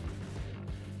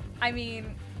 I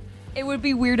mean, it would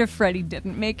be weird if Freddy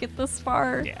didn't make it this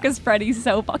far, Yeah. because Freddy's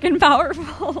so fucking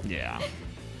powerful. Yeah.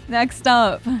 Next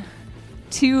up,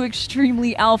 two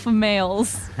extremely alpha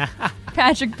males,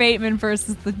 Patrick Bateman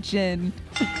versus the Djinn.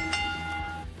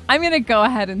 I'm gonna go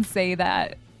ahead and say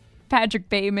that Patrick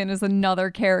Bateman is another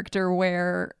character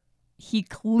where he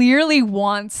clearly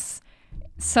wants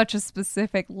such a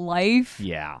specific life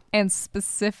Yeah. and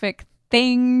specific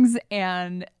things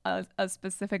and a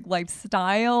specific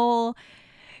lifestyle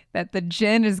that the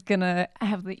Djinn is gonna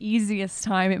have the easiest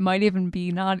time. It might even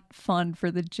be not fun for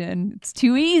the Djinn. It's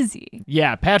too easy.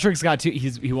 Yeah, Patrick's got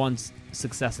he wants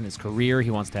success in his career.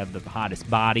 He wants to have the hottest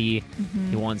body.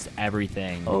 He wants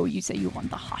everything. Oh, you say you want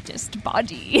the hottest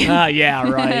body. Yeah,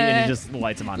 right. And he just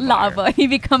lights him on fire. Lava. He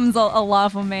becomes a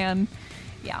lava man.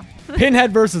 Yeah.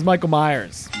 Pinhead versus Michael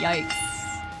Myers. Yikes.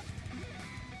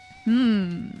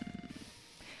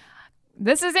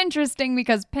 This is interesting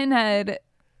because Pinhead,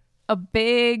 a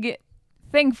big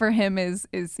thing for him is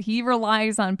he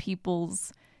relies on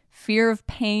people's fear of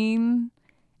pain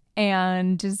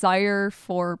and desire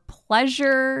for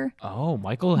pleasure. Oh,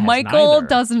 Michael has Michael neither.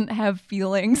 doesn't have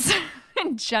feelings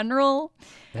in general.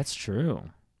 That's true.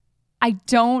 I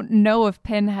don't know if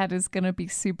Pinhead is going to be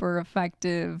super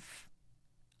effective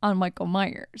on Michael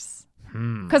Myers.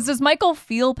 Because does Michael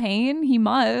feel pain? He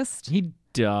must. He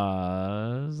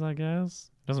does, I guess.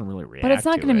 Doesn't really react. But it's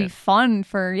not to going to it. be fun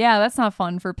for, that's not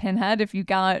fun for Pinhead if you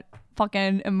got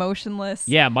fucking emotionless.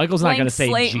 Yeah, Michael's not blank going to say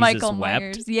slate Jesus Michael wept.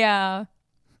 Myers. Yeah.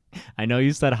 I know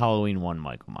you said Halloween 1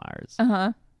 Michael Myers.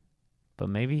 Uh But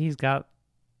maybe he's got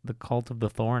the Cult of the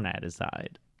Thorn at his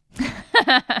side.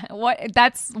 huh.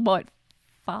 That's what,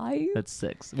 5? That's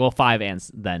 6. Well, 5 and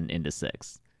then into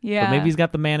 6. Yeah. But maybe he's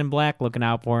got the Man in Black looking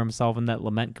out for himself in that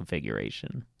lament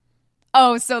configuration.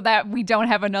 Oh, so that we don't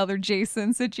have another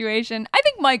Jason situation. I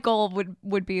think Michael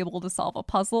would be able to solve a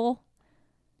puzzle.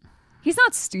 He's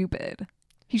not stupid.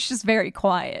 He's just very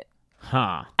quiet.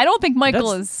 Huh. I don't think Michael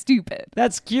That's- is stupid.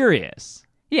 That's curious.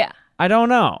 Yeah. I don't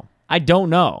know.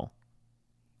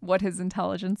 What his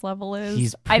intelligence level is.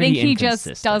 He's I think pretty he just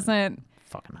inconsistent. doesn't.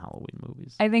 Fucking Halloween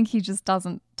movies. I think he just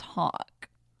doesn't talk.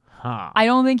 Huh. I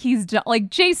don't think he's like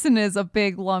Jason is a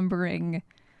big lumbering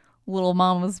little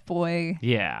mama's boy,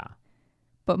 Yeah.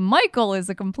 but Michael is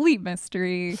a complete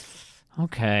mystery.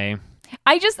 Okay.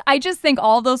 I just think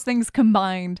all those things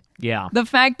combined, Yeah. the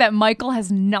fact that Michael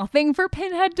has nothing for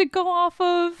Pinhead to go off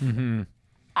of,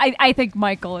 I think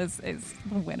Michael is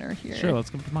the winner here. Sure, let's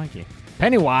go with Mikey.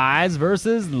 Pennywise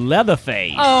versus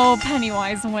Leatherface. Oh,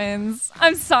 Pennywise wins.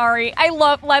 I'm sorry. I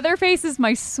love Leatherface is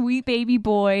my sweet baby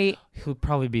boy. He would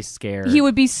probably be scared. He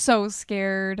would be so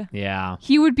scared. Yeah.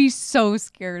 He would be so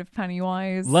scared of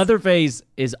Pennywise. Leatherface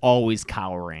is always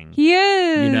cowering. He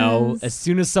is. You know, as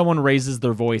soon as someone raises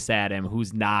their voice at him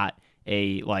who's not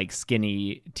a like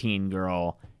skinny teen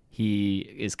girl, he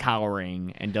is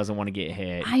cowering and doesn't want to get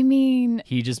hit. I mean,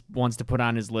 He just wants to put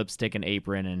on his lipstick and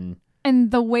apron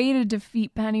and the way to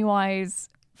defeat Pennywise,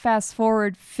 fast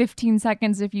forward 15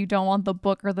 seconds if you don't want the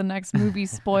book or the next movie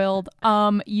spoiled,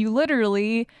 you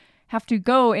literally have to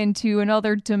go into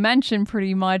another dimension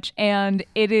pretty much, and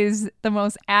it is the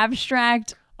most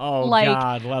abstract, Oh, like,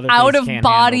 God, Leatherface out of can't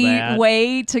body handle that.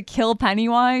 way to kill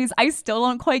Pennywise. I still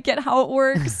don't quite get how it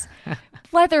works.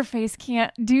 Leatherface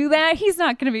can't do that. He's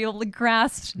not going to be able to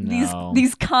grasp No.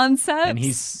 these concepts. And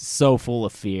he's so full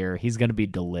of fear. He's going to be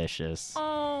delicious.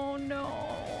 Oh no.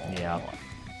 Yeah.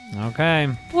 Okay.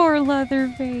 Poor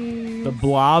Leatherface. The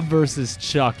Blob versus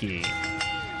Chucky.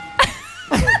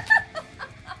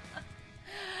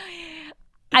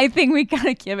 I think we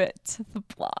gotta give it to the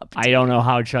Blob. I don't know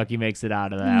how Chucky makes it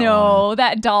out of that No, one.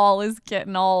 that doll is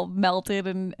getting all melted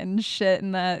and shit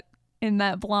in that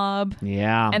blob.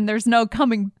 Yeah. And there's no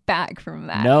coming back from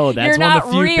that. No, that's you're one not of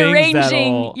the few things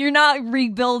rearranging. that'll- You're not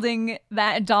rebuilding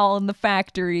that doll in the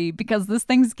factory because this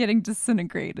thing's getting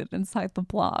disintegrated inside the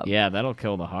blob. Yeah, that'll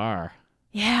kill the horror.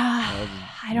 Yeah.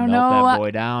 I don't Melt know. that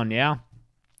boy down. Yeah.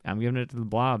 I'm giving it to the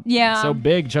Blob. Yeah. It's so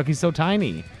big. Chucky's so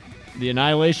tiny. The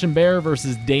Annihilation Bear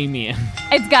versus Damien.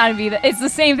 It's gotta be it's the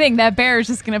same thing. That bear is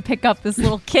just gonna pick up this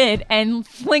little kid and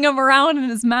fling him around in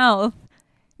his mouth.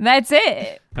 That's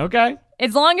it. Okay.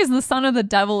 As long as the son of the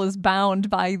devil is bound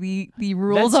by the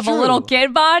rules That's of a little true.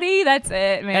 kid body, that's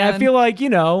it, man. And I feel like,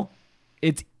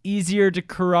 it's easier to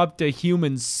corrupt a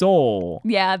human soul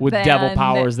Yeah, with devil than-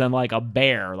 powers than like a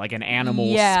bear, like an animal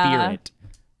Yeah. spirit.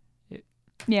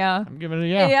 yeah. I'm giving it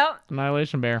Yep.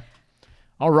 Annihilation Bear.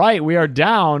 All right, we are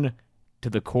down to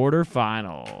the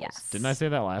quarterfinals. Yes. Didn't I say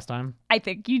that last time? I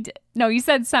think you did. No, you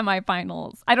said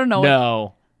semifinals. I don't know.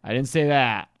 No, I didn't say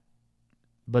that.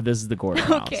 But this is the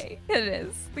quarterfinals. Okay, it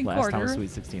is the Last quarter time was Sweet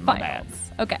 16. My bad.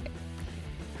 finals. Okay.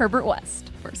 Herbert West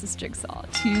versus Jigsaw.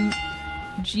 Two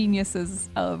geniuses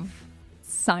of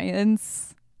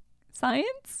science.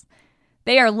 Science?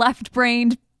 They are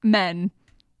left-brained men.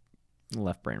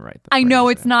 Left brain, right. I know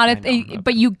it's not I a know, thing, okay.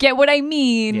 but you get what I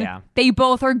mean. Yeah. They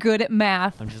both are good at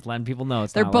math. I'm just letting people know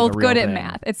it's They're not both like a real good at thing.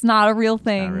 math. It's not a real It's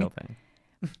thing, not a real thing.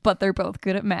 but they're both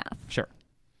good at math. Sure.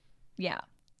 Yeah.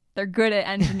 They're good at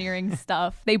engineering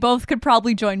stuff. They both could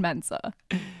probably join Mensa.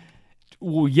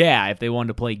 Well, yeah, if they wanted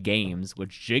to play games,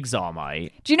 which Jigsaw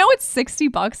might. Do you know it's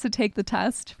 $60 to take the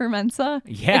test for Mensa?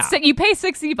 Yeah. You pay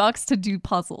 $60 to do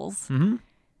puzzles.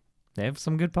 They have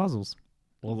some good puzzles.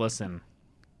 Well, listen.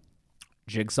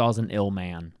 Jigsaw's an ill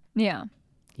man. Yeah.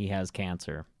 He has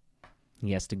cancer.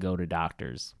 He has to go to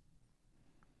doctors.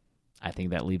 I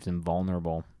think that leaves him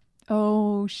vulnerable.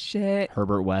 Oh shit.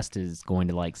 Herbert West is going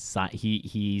to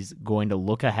he's going to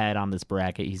look ahead on this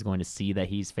bracket. He's going to see that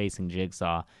he's facing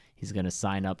Jigsaw. He's going to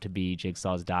sign up to be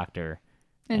Jigsaw's doctor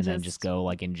and then just go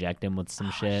inject him with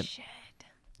some shit.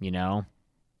 You know?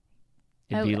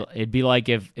 It'd be like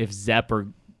if Zepp or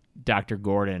Dr.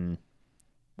 Gordon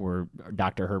were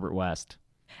Dr. Herbert West.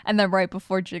 And then right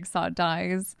before Jigsaw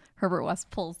dies, Herbert West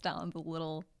pulls down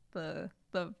the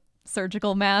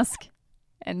surgical mask,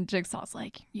 and Jigsaw's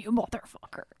like, "You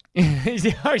motherfucker."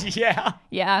 Yeah.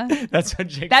 Yeah. That's what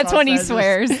Jigsaw That's when he says.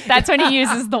 swears. That's when he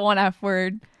uses the one F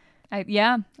word. I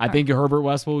think Herbert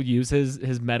West will use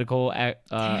his medical all right.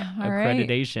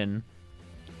 accreditation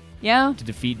Yeah. to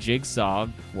defeat Jigsaw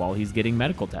while he's getting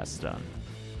medical tests done.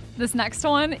 This next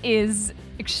one is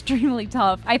extremely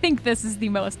tough. I think this is the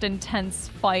most intense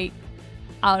fight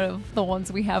out of the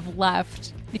ones we have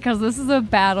left because this is a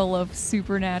battle of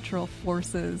supernatural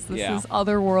forces. This is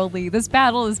otherworldly. This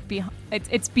battle is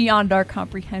it's beyond our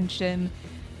comprehension.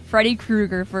 Freddy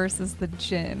Krueger versus the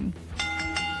Djinn.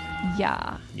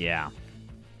 Yeah. Yeah.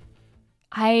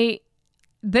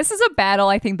 This is a battle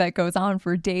I think that goes on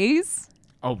for days.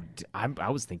 Oh, I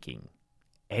was thinking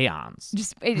aeons.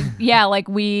 Like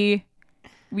we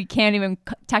can't even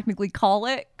technically call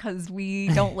it because we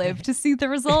don't live to see the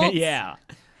results. Yeah.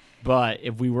 But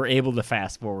if we were able to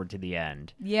fast forward to the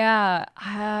end. Yeah.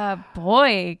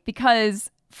 Boy, because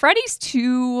Freddy's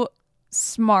too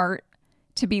smart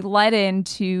to be let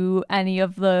into any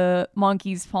of the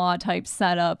monkey's paw type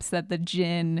setups that the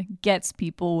djinn gets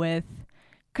people with.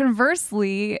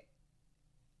 Conversely,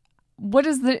 what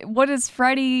does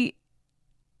Freddy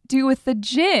do with the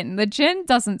djinn? The djinn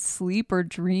doesn't sleep or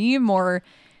dream or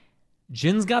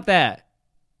Jin's got that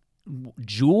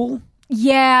jewel.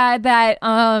 yeah,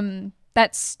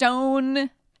 that stone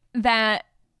that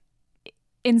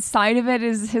inside of it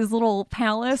is his little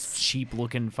palace. Cheap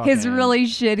looking fucking. His really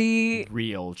shitty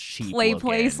real cheap play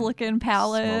place looking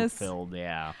palace. Smoke filled,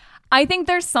 yeah. I think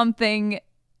there's something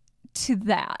to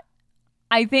that.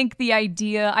 I think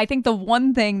the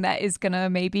one thing that is going to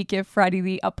maybe give Freddy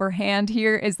the upper hand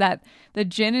here is that the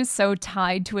djinn is so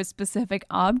tied to a specific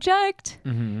object,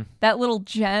 that little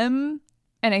gem,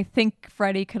 and I think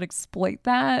Freddy could exploit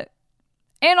that.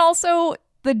 And also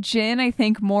the djinn, I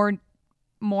think more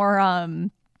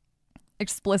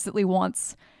explicitly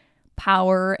wants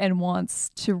power and wants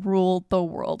to rule the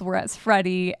world, whereas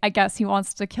Freddy, I guess he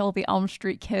wants to kill the Elm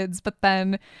Street kids, but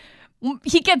then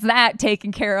he gets that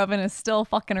taken care of and is still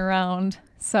fucking around.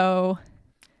 So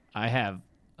I have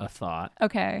a thought.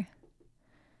 okay.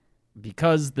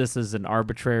 Because this is an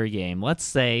arbitrary game, let's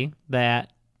say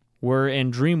that we're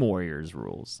in Dream Warriors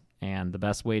rules, and the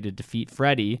best way to defeat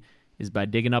Freddy is by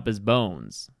digging up his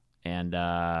bones and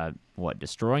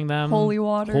destroying them? Holy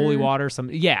water.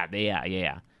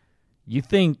 Yeah. You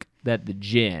think that the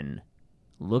djinn,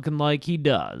 looking like he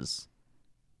does,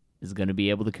 is going to be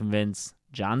able to convince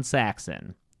John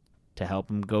Saxon to help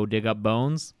him go dig up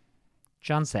bones?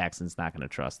 John Saxon's not going to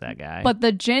trust that guy. But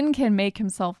the djinn can make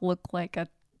himself look like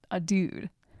a dude.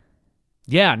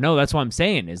 Yeah, no, that's what I'm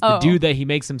saying, is the dude that he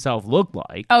makes himself look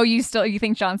like. Oh, you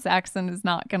think John Saxon is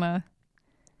not gonna...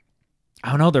 I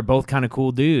don't know, they're both kind of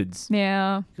cool dudes.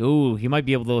 Yeah. Ooh, he might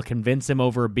be able to convince him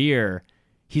over a beer.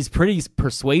 He's pretty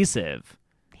persuasive.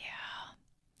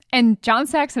 And John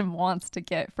Saxon wants to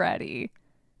get Freddy.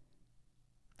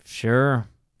 Sure.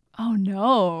 Oh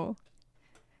no.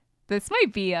 This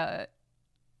might be an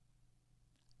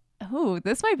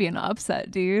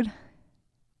upset, dude.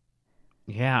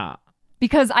 Yeah.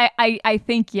 Because I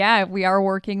think, yeah, if we are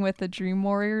working with the Dream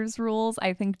Warriors rules,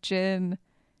 I think Jin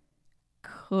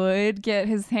could get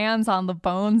his hands on the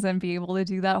bones and be able to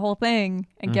do that whole thing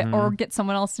and get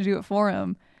someone else to do it for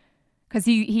him. Because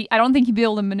I don't think he'd be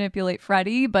able to manipulate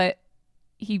Freddy, but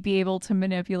he'd be able to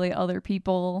manipulate other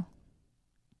people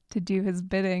to do his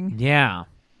bidding. Yeah.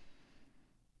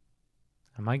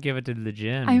 I might give it to the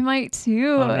Jin. I might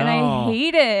too, Oh, and I no.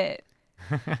 hate it.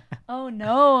 Oh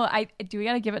no! Do we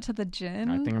gotta give it to the Jin?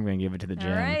 I think I'm going to give it to the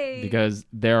Jin. right. Because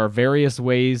there are various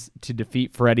ways to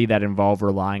defeat Freddy that involve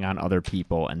relying on other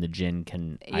people, and the Jin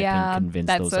can, I think, convince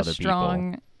that's those a other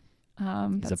strong, people.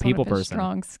 He's that's a people one of his person.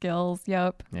 strong skills.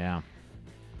 Yep. Yeah.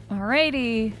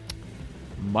 Alrighty.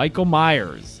 Michael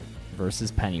Myers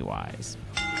versus Pennywise.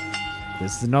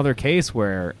 This is another case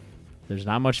where there's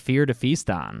not much fear to feast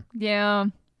on. Yeah.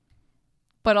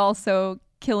 But also,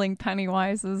 killing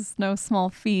Pennywise is no small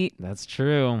feat. That's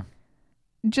true.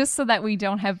 Just so that we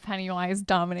don't have Pennywise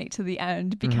dominate to the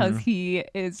end, because he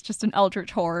is just an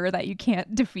eldritch horror that you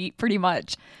can't defeat pretty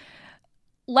much.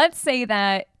 Let's do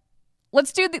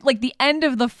the end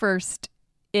of the first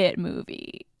It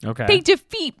movie. Okay. They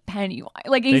defeat Pennywise.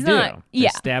 Like, he's they not. do. Yeah.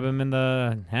 They stab him in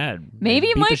the head. Maybe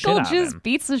They beat the shit Michael out of just him.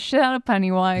 beats the shit out of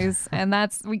Pennywise, and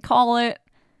we call it.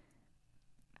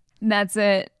 And that's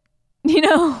it. You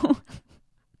know?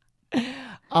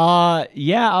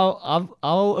 Yeah,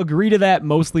 I'll agree to that,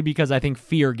 mostly because I think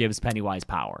fear gives Pennywise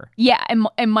power. Yeah, and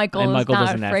Michael is Michael not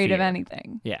doesn't have afraid of fear.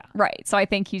 anything. Yeah. Right. So I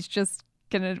think he's just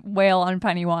gonna wail on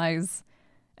Pennywise,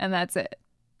 and that's it.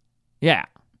 Yeah.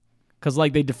 Because,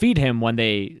 they defeat him when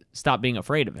they stop being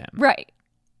afraid of him. Right.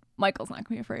 Michael's not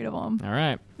gonna be afraid of him. All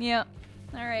right. Yeah.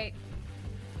 All right.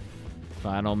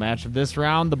 Final match of this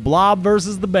round, the Blob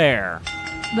versus the Bear.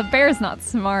 The bear's not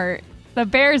smart. The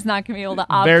bear's not gonna be able to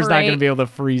The operate. Bear's not going to be able to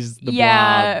freeze the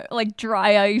yeah, Blob. like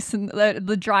dry ice and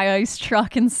the dry ice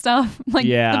truck and stuff. Like,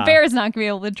 Yeah. the bear's not gonna be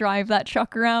able to drive that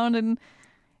truck around and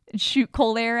shoot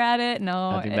cold air at it.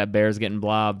 No. I think that bear's getting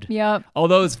blobbed. Yep.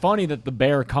 Although it's funny that the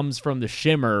bear comes from the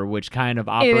shimmer, which kind of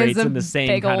operates a in the same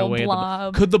big kind of old way.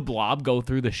 blob. Could the blob go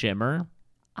through the shimmer?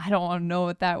 I don't want to know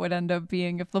what that would end up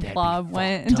being if the That'd be blob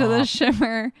went fucked into the up.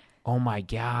 shimmer. Oh my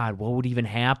God, what would even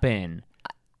happen?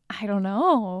 I don't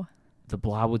know. The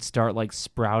blob would start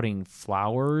sprouting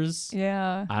flowers.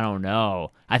 Yeah. I don't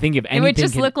know. I think if It anything would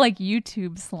just can- look like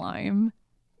YouTube slime.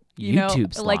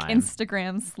 YouTube slime. Like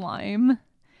Instagram slime.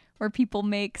 Where people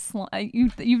make slime.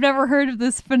 You've never heard of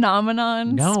this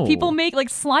phenomenon? No. People make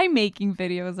slime making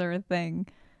videos are a thing.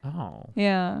 Oh,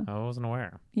 Yeah. I wasn't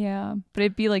aware. Yeah. But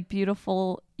it'd be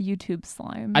beautiful YouTube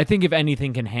slime. I think if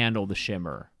anything can handle the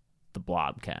Shimmer, the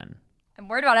Blob can. I'm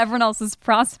worried about everyone else's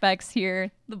prospects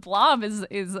here. The Blob is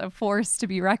a force to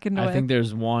be reckoned with. I think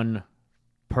there's one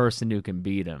person who can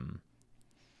beat him,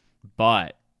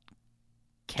 but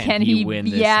can he win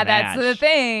this Yeah, match? that's the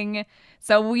thing.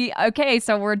 So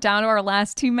we're down to our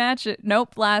last 2 matches.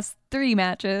 Nope, last 3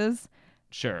 matches.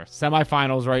 Sure.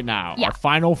 Semifinals right now. Yeah. Our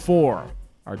final 4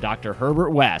 are Dr.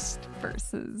 Herbert West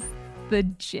Versus the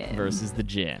Jin. versus the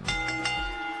Jin.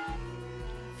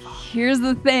 Here's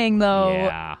the thing, though.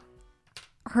 Yeah,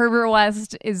 Herbert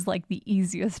West is like the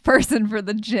easiest person for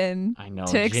the Jin I know.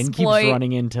 to Jin exploit. keeps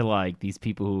running into like these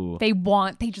people who They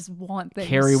just want things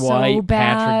Carrie so White,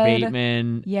 bad. Patrick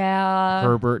Bateman, Yeah.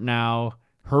 Herbert now.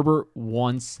 Herbert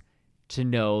wants to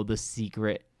know the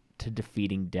secret to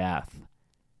defeating death.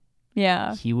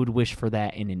 Yeah. He would wish for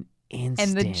that in an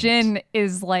instant. And the Jin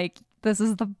is like, this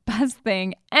is the best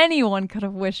thing anyone could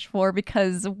have wished for,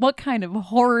 because what kind of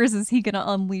horrors is he going to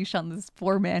unleash on this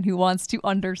poor man who wants to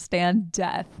understand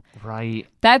death? Right.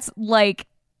 That's like,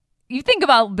 you think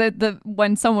about the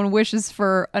when someone wishes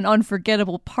for an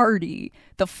unforgettable party,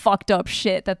 the fucked up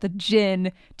shit that the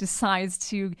Jin decides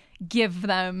to give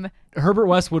them. Herbert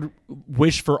West would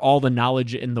wish for all the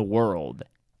knowledge in the world.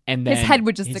 And then His head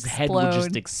would just his explode. head would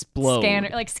just explode.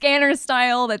 Scanner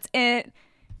style, that's it.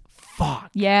 Fuck.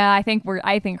 Yeah, I think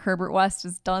Herbert West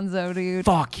is donezo, dude.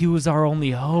 Fuck, he was our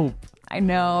only hope. I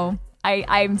know.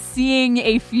 I'm seeing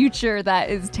a future that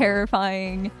is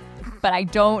terrifying, but I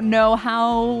don't know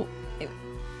how.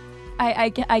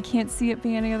 I can't see it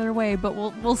being any other way. But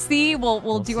we'll see.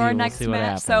 We'll do our next see what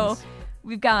match. So happens.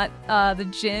 we've got the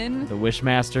Jin. The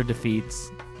Wishmaster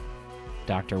defeats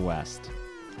Dr. West.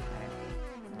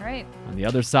 All right. On the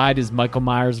other side is Michael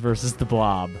Myers versus the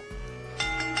Blob.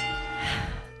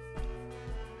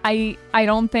 I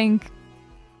don't think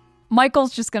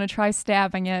Michael's just gonna try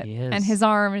stabbing it, He is. and his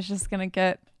arm is just gonna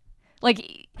get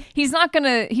like he's not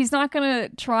gonna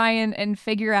try and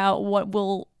figure out what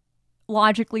will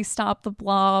logically stop the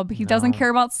Blob. He doesn't No. care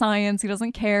about science. He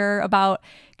doesn't care about.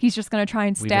 He's just gonna try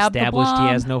and We've stab the established Blob.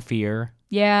 he has no fear.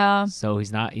 Yeah. So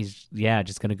he's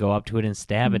just gonna go up to it and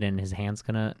stab it, and his hand's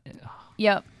gonna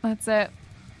Yep. That's it.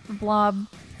 The Blob.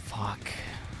 fuck.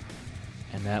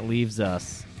 And that leaves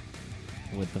us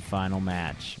with the final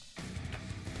match.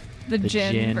 The The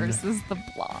Jin Jin. versus the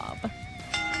Blob.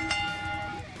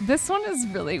 This one is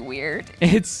really weird.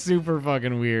 It's super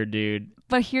fucking weird, dude.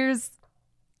 But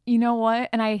you know what?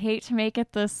 And I hate to make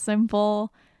it this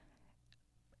simple.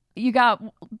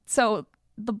 So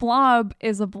the Blob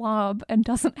is a blob and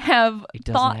doesn't have It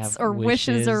doesn't thoughts have or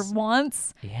wishes or wishes.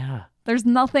 wants. Yeah. There's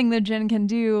nothing the Jin can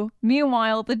do.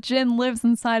 Meanwhile, the Jin lives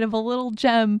inside of a little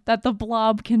gem that the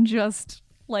Blob can just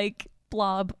like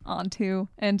blob onto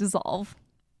and dissolve.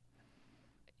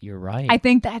 You're right. I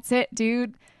think that's it,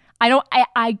 dude.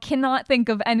 I cannot think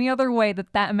of any other way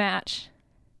that match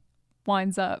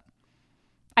winds up.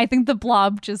 I think the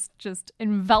Blob just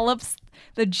envelops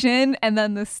the Jin and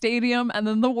then the stadium and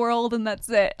then the world, and that's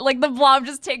it. Like the Blob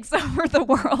just takes over the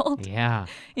world. Yeah.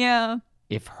 Yeah.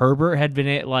 If Herbert had been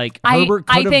it, Herbert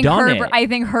could have think done Herbert, it. I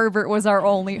think Herbert was our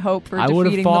only hope for I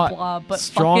would've defeating fought the Blob, but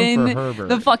strong for fucking Herbert.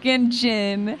 the fucking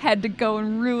Jin had to go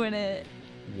and ruin it.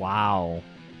 Wow.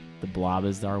 The Blob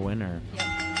is our winner.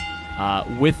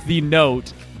 With the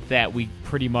note that we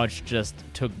pretty much just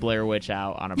took Blair Witch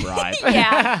out on a bribe.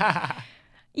 Yeah.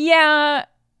 Yeah.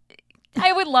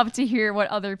 I would love to hear what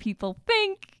other people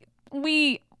think.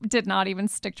 We did not even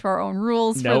stick to our own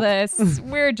rules Nope. for this.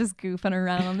 We're just goofing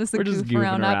around. This is We're a just goof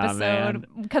around goofing around, episode.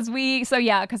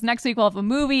 man. Because next week we'll have a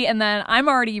movie, and then I'm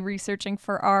already researching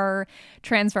for our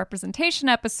trans representation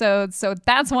episode. So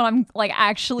that's what I'm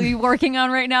actually working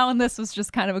on right now. And this was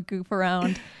just kind of a goof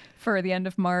around for the end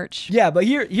of March. Yeah, but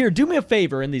here, do me a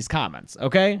favor in these comments,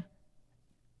 okay?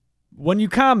 When you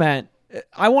comment,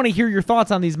 I want to hear your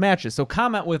thoughts on these matches. So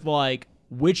comment with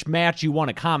which match you want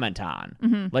to comment on.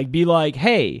 Mm-hmm. Be like,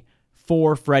 hey,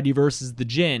 for Freddy versus the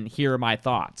Jin, here are my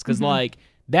thoughts. Because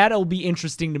that'll be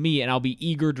interesting to me, and I'll be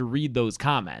eager to read those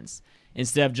comments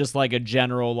instead of just a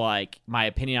general my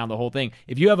opinion on the whole thing.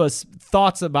 If you have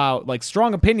thoughts about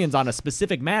strong opinions on a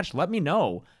specific match, let me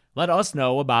know. Let us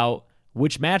know about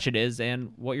which match it is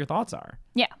and what your thoughts are.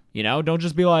 Yeah. Don't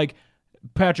just be like,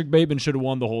 Patrick Bateman should have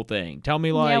won the whole thing. Tell me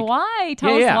Yeah, why?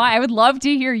 Tell us why. I would love to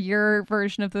hear your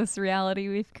version of this reality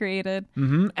we've created.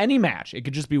 Any match. It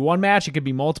could just be one match. It could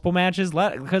be multiple matches.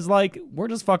 Because we're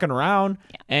just fucking around,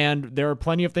 and there are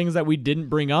plenty of things that we didn't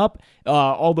bring up.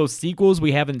 All those sequels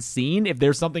we haven't seen. If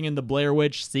there's something in the Blair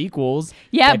Witch sequels,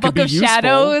 Yeah, that could Book be of useful.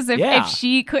 Shadows. Yeah.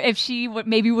 If she would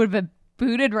maybe would have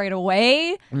booted right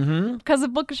away because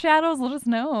of Book of Shadows, let us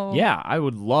know. Yeah, I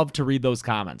would love to read those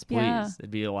comments, please. Yeah. It'd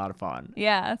be a lot of fun.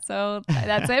 Yeah, so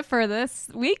that's it for this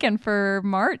week and for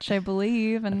March, I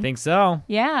believe. And I think so.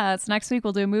 yeah, it's next week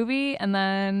we'll do a movie. And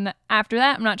then after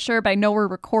that, I'm not sure, but I know we're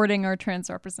recording our trans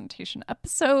representation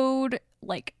episode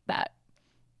like that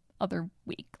other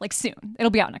week, like soon. It'll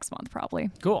be out next month,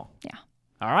 probably. Cool. Yeah.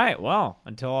 All right. Well,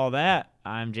 until all that,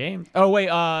 I'm James. Oh, wait.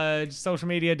 Social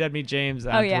media, Dead Meat James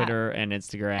on Twitter and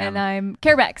Instagram. And I'm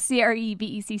Carebeck,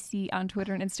 CREBECC on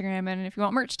Twitter and Instagram. And if you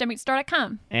want merch,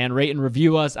 deadmeatstore.com. And rate and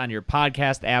review us on your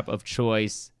podcast app of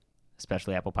choice,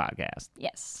 especially Apple Podcast.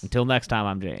 Yes. Until next time,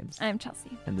 I'm James. I'm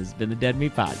Chelsea. And this has been the Dead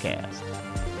Meat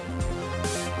Podcast.